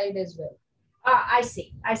inside as well. I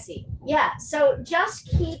see. Yeah, so just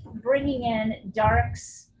keep bringing in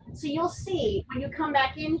darks. So you'll see when you come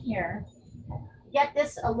back in here, get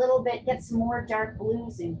this a little bit, get some more dark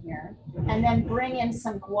blues in here, and then bring in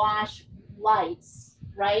some gouache lights,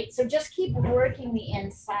 right? So just keep working the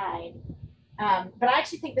inside. But I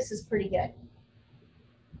actually think this is pretty good.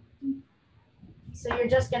 So you're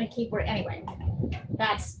just going to keep working. Anyway,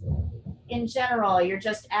 that's in general, you're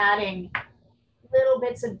just adding little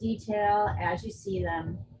bits of detail as you see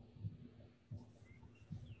them.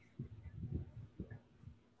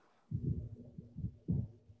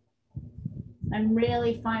 I'm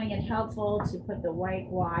really finding it helpful to put the white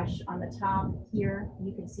gouache on the top here.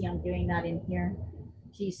 You can see I'm doing that in here.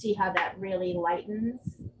 Do you see how that really lightens?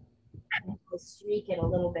 And we'll streak it a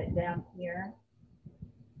little bit down here.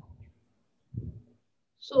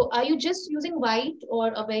 So are you just using white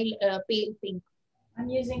or a very pale pink? I'm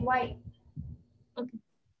using white. Okay.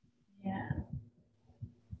 Yeah.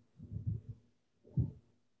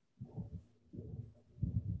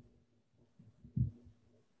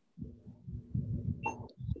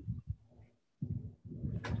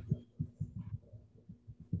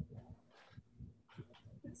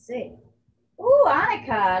 Let's see. Ooh, Annika,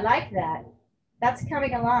 I like that. That's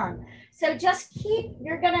coming along. So just keep,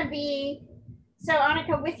 you're gonna be, so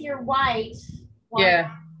Annika, with your white,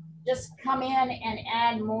 Yeah. Just come in and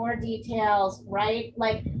add more details, right?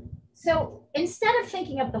 Like, so instead of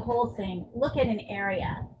thinking of the whole thing, look at an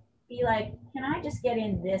area. Be like, can I just get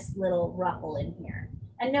in this little ruffle in here?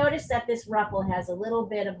 And notice that this ruffle has a little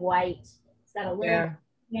bit of white. It's got a little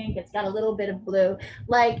pink. It's got a little bit of blue.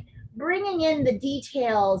 Like, bringing in the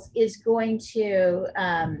details is going to,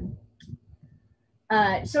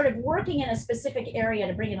 sort of working in a specific area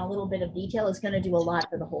to bring in a little bit of detail is going to do a lot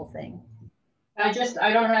for the whole thing. I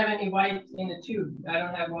don't have any white in the tube. I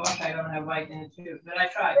don't have wash. I don't have white in the tube, but I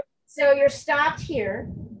tried. So you're stopped here,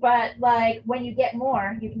 but like when you get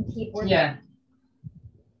more, you can keep working. Yeah.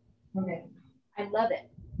 Okay. I love it.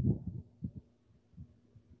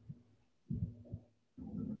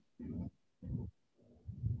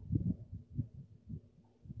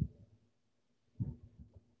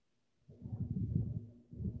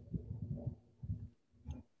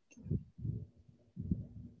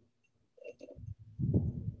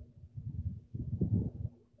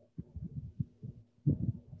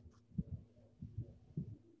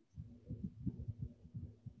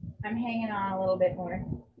 I'm hanging on a little bit more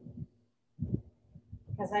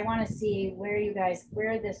because I want to see where you guys,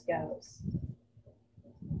 where this goes.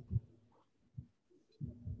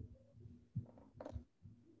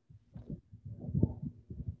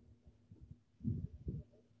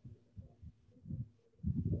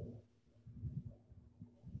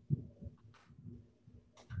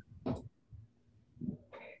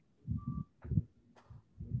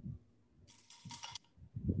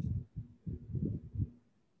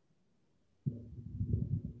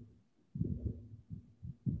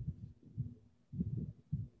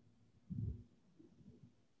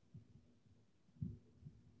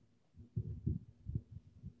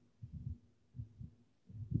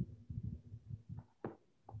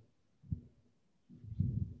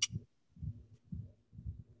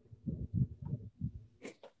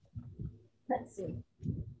 Let's see.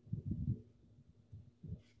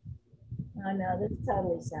 Oh no, this is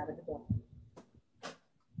totally salvageable.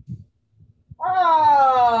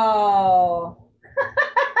 Oh!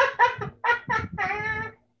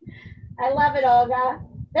 I love it, Olga.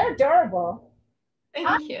 They're adorable.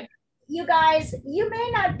 Thank you. You guys, you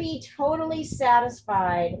may not be totally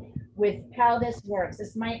satisfied with how this works.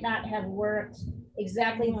 This might not have worked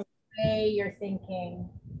exactly the way you're thinking.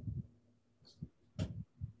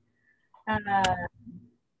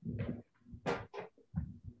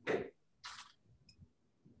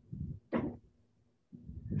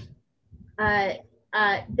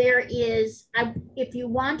 There is, if you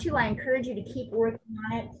want to, I encourage you to keep working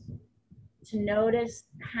on it, to notice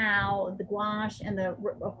how the gouache and the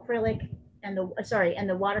acrylic and the, sorry, and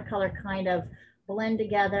the watercolor kind of blend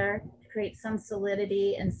together to create some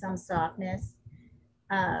solidity and some softness.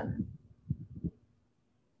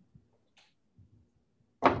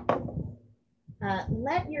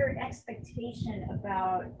 Let your expectation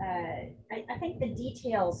about, I think the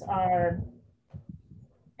details are,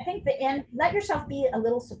 I think the end, let yourself be a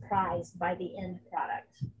little surprised by the end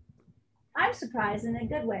product. I'm surprised in a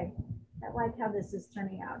good way. I like how this is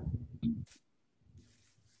turning out.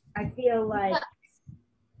 I feel like.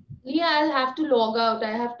 Yeah, I'll have to log out.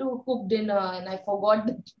 I have to cook dinner and I forgot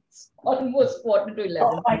that it's almost 4:45.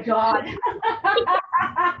 Oh my God.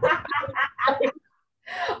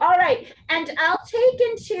 All right, and I'll take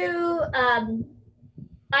into,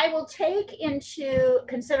 I will take into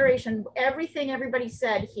consideration everything everybody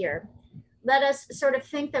said here. Let us sort of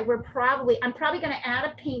think that I'm probably going to add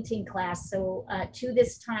a painting class to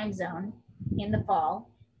this time zone in the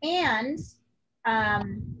fall, and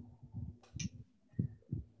I'm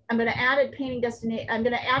going to add a painting I'm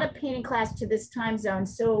going to add a painting class to this time zone.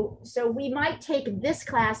 So we might take this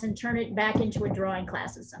class and turn it back into a drawing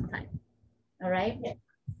class at some time. All right.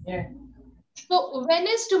 Yeah. So when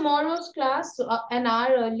is tomorrow's class? An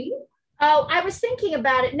hour early? Oh, I was thinking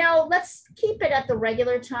about it. No, let's keep it at the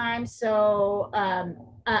regular time. So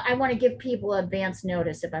I want to give people advance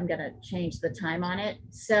notice if I'm going to change the time on it.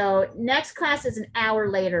 So next class is an hour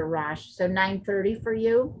later, Rosh. So 9:30 for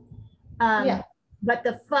you. Yeah. But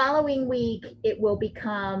the following week, it will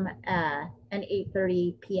become an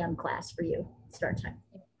 8:30 p.m. class for you, start time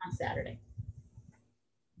on Saturday.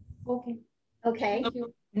 Okay. Okay. Thank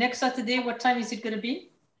you. Next Saturday, what time is it going to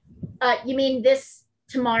be? You mean this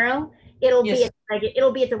tomorrow? It'll Yes.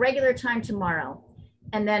 It'll be at the regular time tomorrow,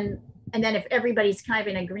 and then if everybody's kind of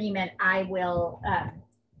in agreement, I will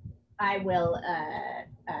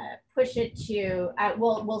push it to.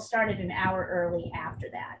 We'll start it an hour early after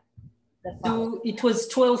that. So it was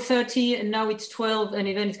 12:30 and now it's 12 and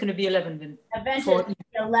then it's going to be 11 then. Eventually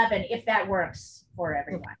 11 if that works for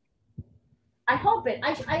everyone. I hope it.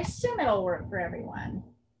 I assume it'll work for everyone.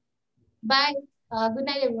 Bye. Good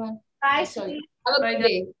night, everyone. Bye. Sorry. Have a good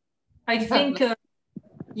day. I think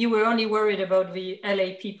you were only worried about the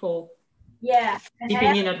LA people. Yeah.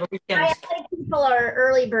 Sleeping in at the weekends. LA people are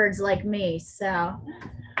early birds like me, so.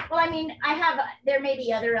 Well, I mean, there may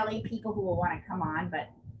be other LA people who will want to come on, but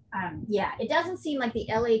yeah, it doesn't seem like the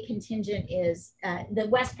LA contingent is, the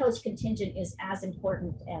West Coast contingent is as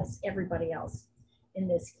important as everybody else in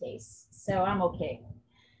this case. So I'm okay.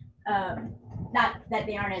 Not that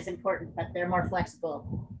they aren't as important, but they're more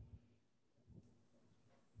flexible.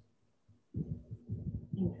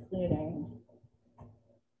 Including,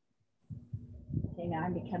 okay, now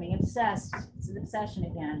I'm becoming obsessed. It's an obsession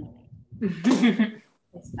again.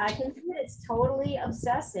 I can see that it's totally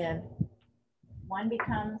obsessive. One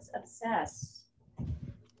becomes obsessed.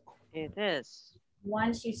 It is.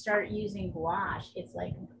 Once you start using gouache, it's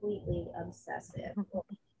like completely obsessive. Oh,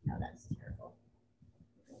 no, that's terrible.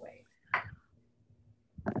 Wait.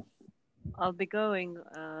 I'll be going.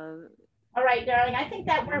 All right, darling. I think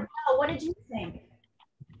that worked well. What did you think?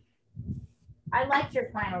 I liked your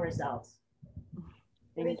final results.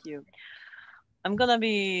 Thank you. I'm gonna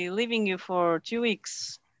be leaving you for 2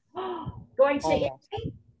 weeks. Going to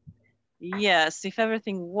Italy? Yes, if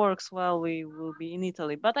everything works well, we will be in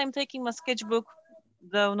Italy. But I'm taking my sketchbook,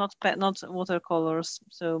 though not watercolors.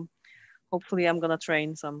 So hopefully I'm gonna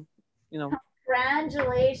train some,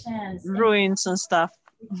 Congratulations. ruins and stuff.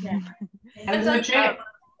 Have a good trip.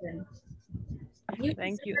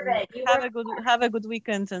 Thank you. Have a good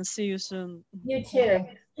weekend and see you soon. You too.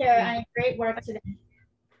 Kara, great work today.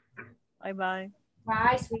 Bye bye.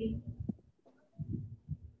 Bye, sweetie.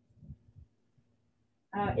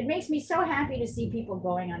 It makes me so happy to see people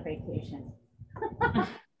going on vacation.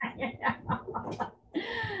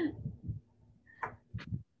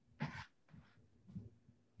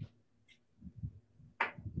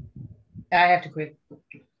 I have to quit.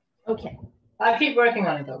 Okay. I'll keep working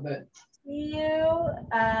on it though, but. See you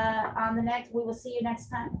on the next, we will see you next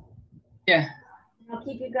time. Yeah. I'll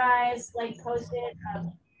keep you guys posted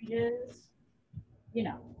of changes,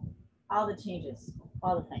 all the changes,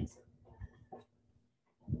 all the things.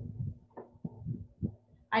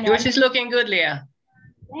 I know. Yours is looking good, Leah.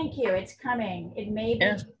 Thank you. It's coming. It may be.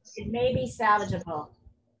 Yeah. It may be salvageable.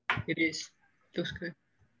 It is. Looks good.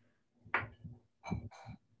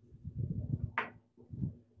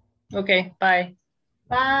 Okay. Bye.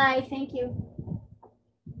 Bye. Thank you.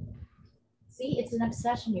 See, it's an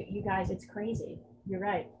obsession, you guys. It's crazy. You're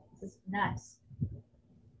right. This is nuts.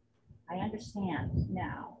 I understand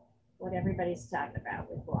now what everybody's talking about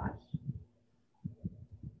with gouache.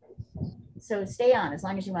 So stay on as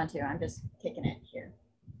long as you want to. I'm just kicking it here.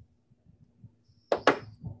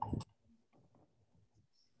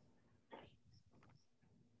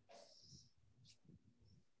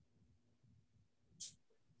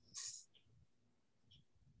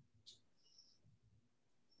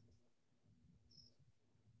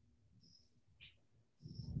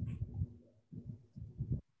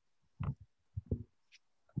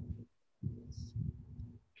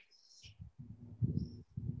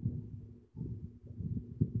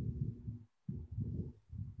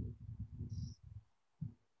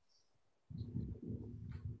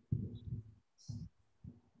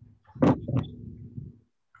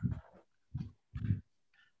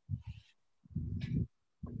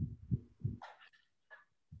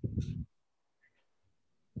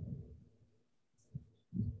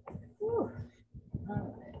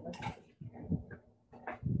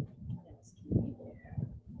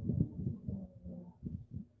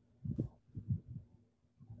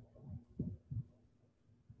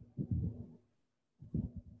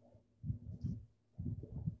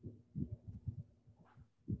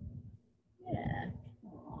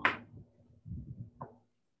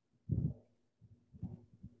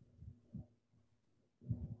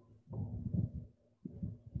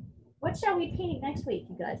 What shall we paint next week,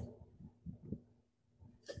 you guys?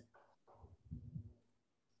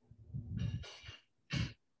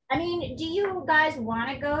 I mean, do you guys want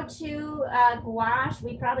to go to gouache?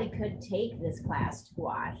 We probably could take this class to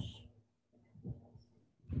gouache.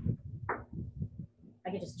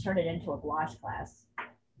 I could just turn it into a gouache class.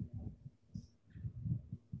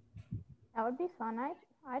 That would be fun.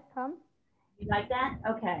 I'd come. You like that?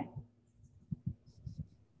 Okay.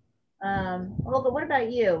 Olga, what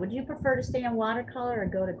about you? Would you prefer to stay on watercolor or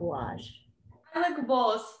go to gouache? I like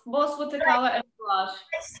both watercolor and gouache.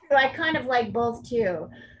 I kind of like both too.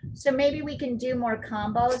 So maybe we can do more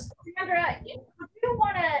combos. Sandra, you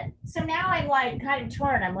want to, so now I'm like kind of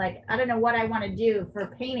torn. I'm like, I don't know what I want to do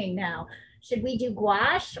for painting now. Should we do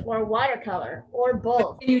gouache or watercolor or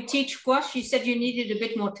both? Can you teach gouache? You said you needed a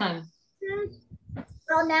bit more time.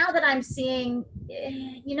 Well, now that I'm seeing,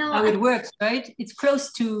 you know. How it works, right? It's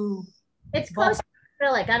close to. It's close to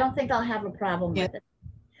acrylic. I don't think I'll have a problem with it.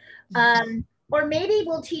 Or maybe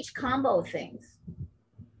we'll teach combo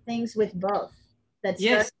things with both. That's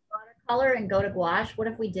yes. Watercolor and go to gouache. What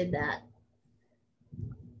if we did that?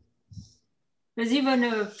 There's even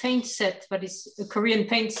a paint set, but it's a Korean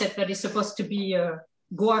paint set that is supposed to be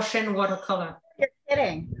gouache and watercolor. You're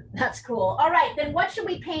kidding. That's cool. All right, then what should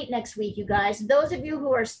we paint next week, you guys? Those of you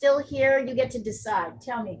who are still here, you get to decide.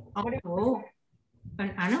 Tell me. Oh,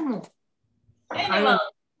 an animal. Animal.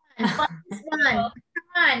 Come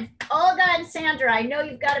on, Olga and Sandra, I know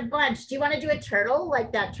you've got a bunch. Do you want to do a turtle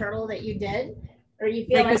like that turtle that you did? Or you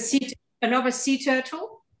feel like another sea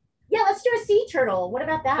turtle? Yeah, let's do a sea turtle. What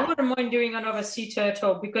about that? I wouldn't mind doing another sea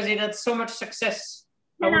turtle because it had so much success.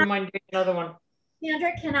 I wouldn't mind doing another one.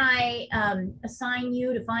 Sandra, can I assign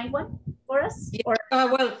you to find one for us? Yeah. Or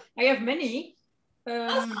well, I have many.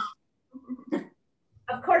 Of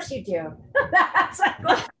course you do. That's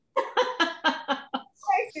like,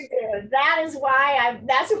 that's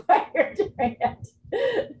why you're doing it.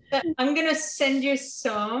 I'm gonna send you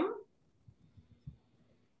some.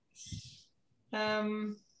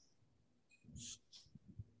 All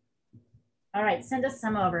right, send us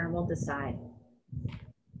some over and we'll decide.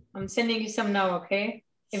 I'm sending you some now, okay?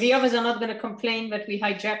 If the others are not gonna complain that we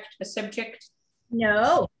hijacked a subject.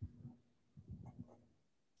 No.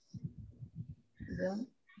 I don't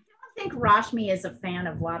think Rashmi is a fan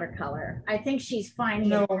of watercolor. I think she's finding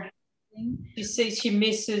no. She says she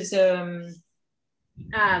misses so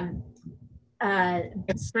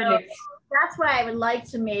that's why I would like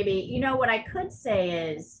to maybe, you know, what I could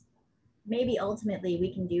say is maybe ultimately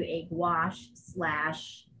we can do a gouache /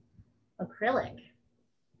 acrylic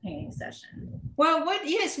painting session. Well, why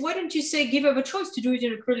don't you say give her a choice to do it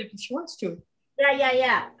in acrylic if she wants to?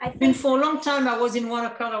 Yeah. I think and for a long time I was in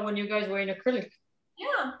watercolor when you guys were in acrylic.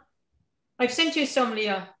 Yeah. I've sent you some,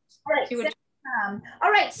 Leah.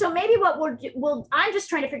 All right, so maybe what I'm just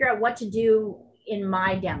trying to figure out what to do in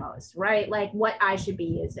my demos, right? Like what I should be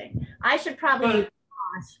using. I should probably use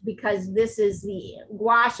gouache because this is the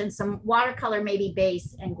gouache and some watercolor maybe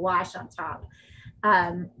base and gouache on top.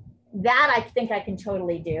 That I think I can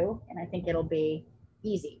totally do, and I think it'll be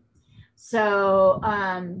easy. So,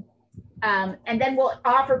 and then we'll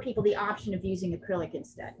offer people the option of using acrylic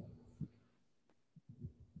instead.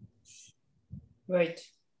 Right.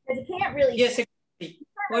 Because you can't really. Yes, exactly.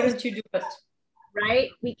 Why don't you do that? Right?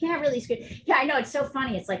 We can't really screen. Yeah, I know. It's so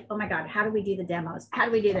funny. It's like, oh my God, how do we do the demos? How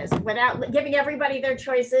do we do this? Without giving everybody their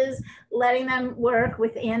choices, letting them work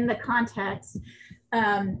within the context.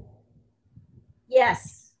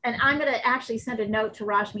 Yes. And I'm going to actually send a note to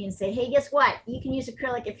Rashmi and say, hey, guess what? You can use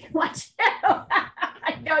acrylic if you want to.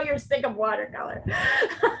 I know you're sick of watercolor.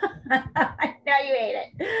 I know you hate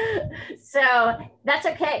it. So that's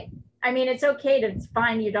okay. I mean, it's okay to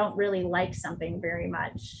find you don't really like something very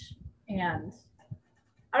much. And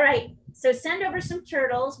all right, so send over some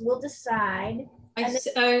turtles. We'll decide.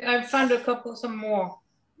 I found some more.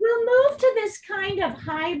 We'll move to this kind of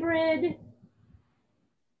hybrid.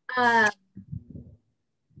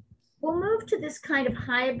 We'll move to this kind of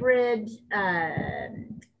hybrid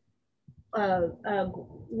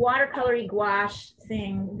watercolory gouache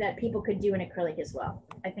thing that people could do in acrylic as well.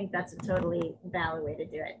 I think that's a totally valid way to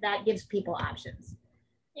do it. That gives people options.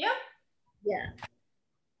 Yep. Yeah.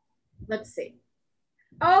 Let's see.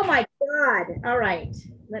 Oh my God. All right.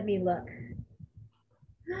 Let me look.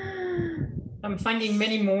 I'm finding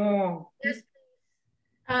many more.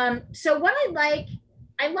 So what I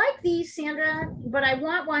like these, Sandra, but I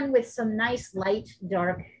want one with some nice light,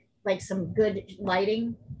 dark, like some good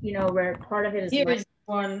lighting, you know, where part of it is Here light. is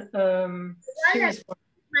one.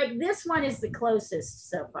 Like this one is the closest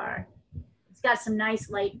so far. It's got some nice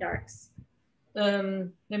light darks. Let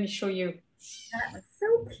me show you. That was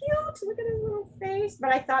so so cute. Look at his little face.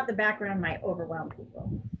 But I thought the background might overwhelm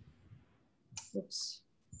people. Oops.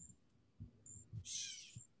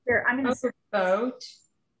 Here, I'm gonna. How about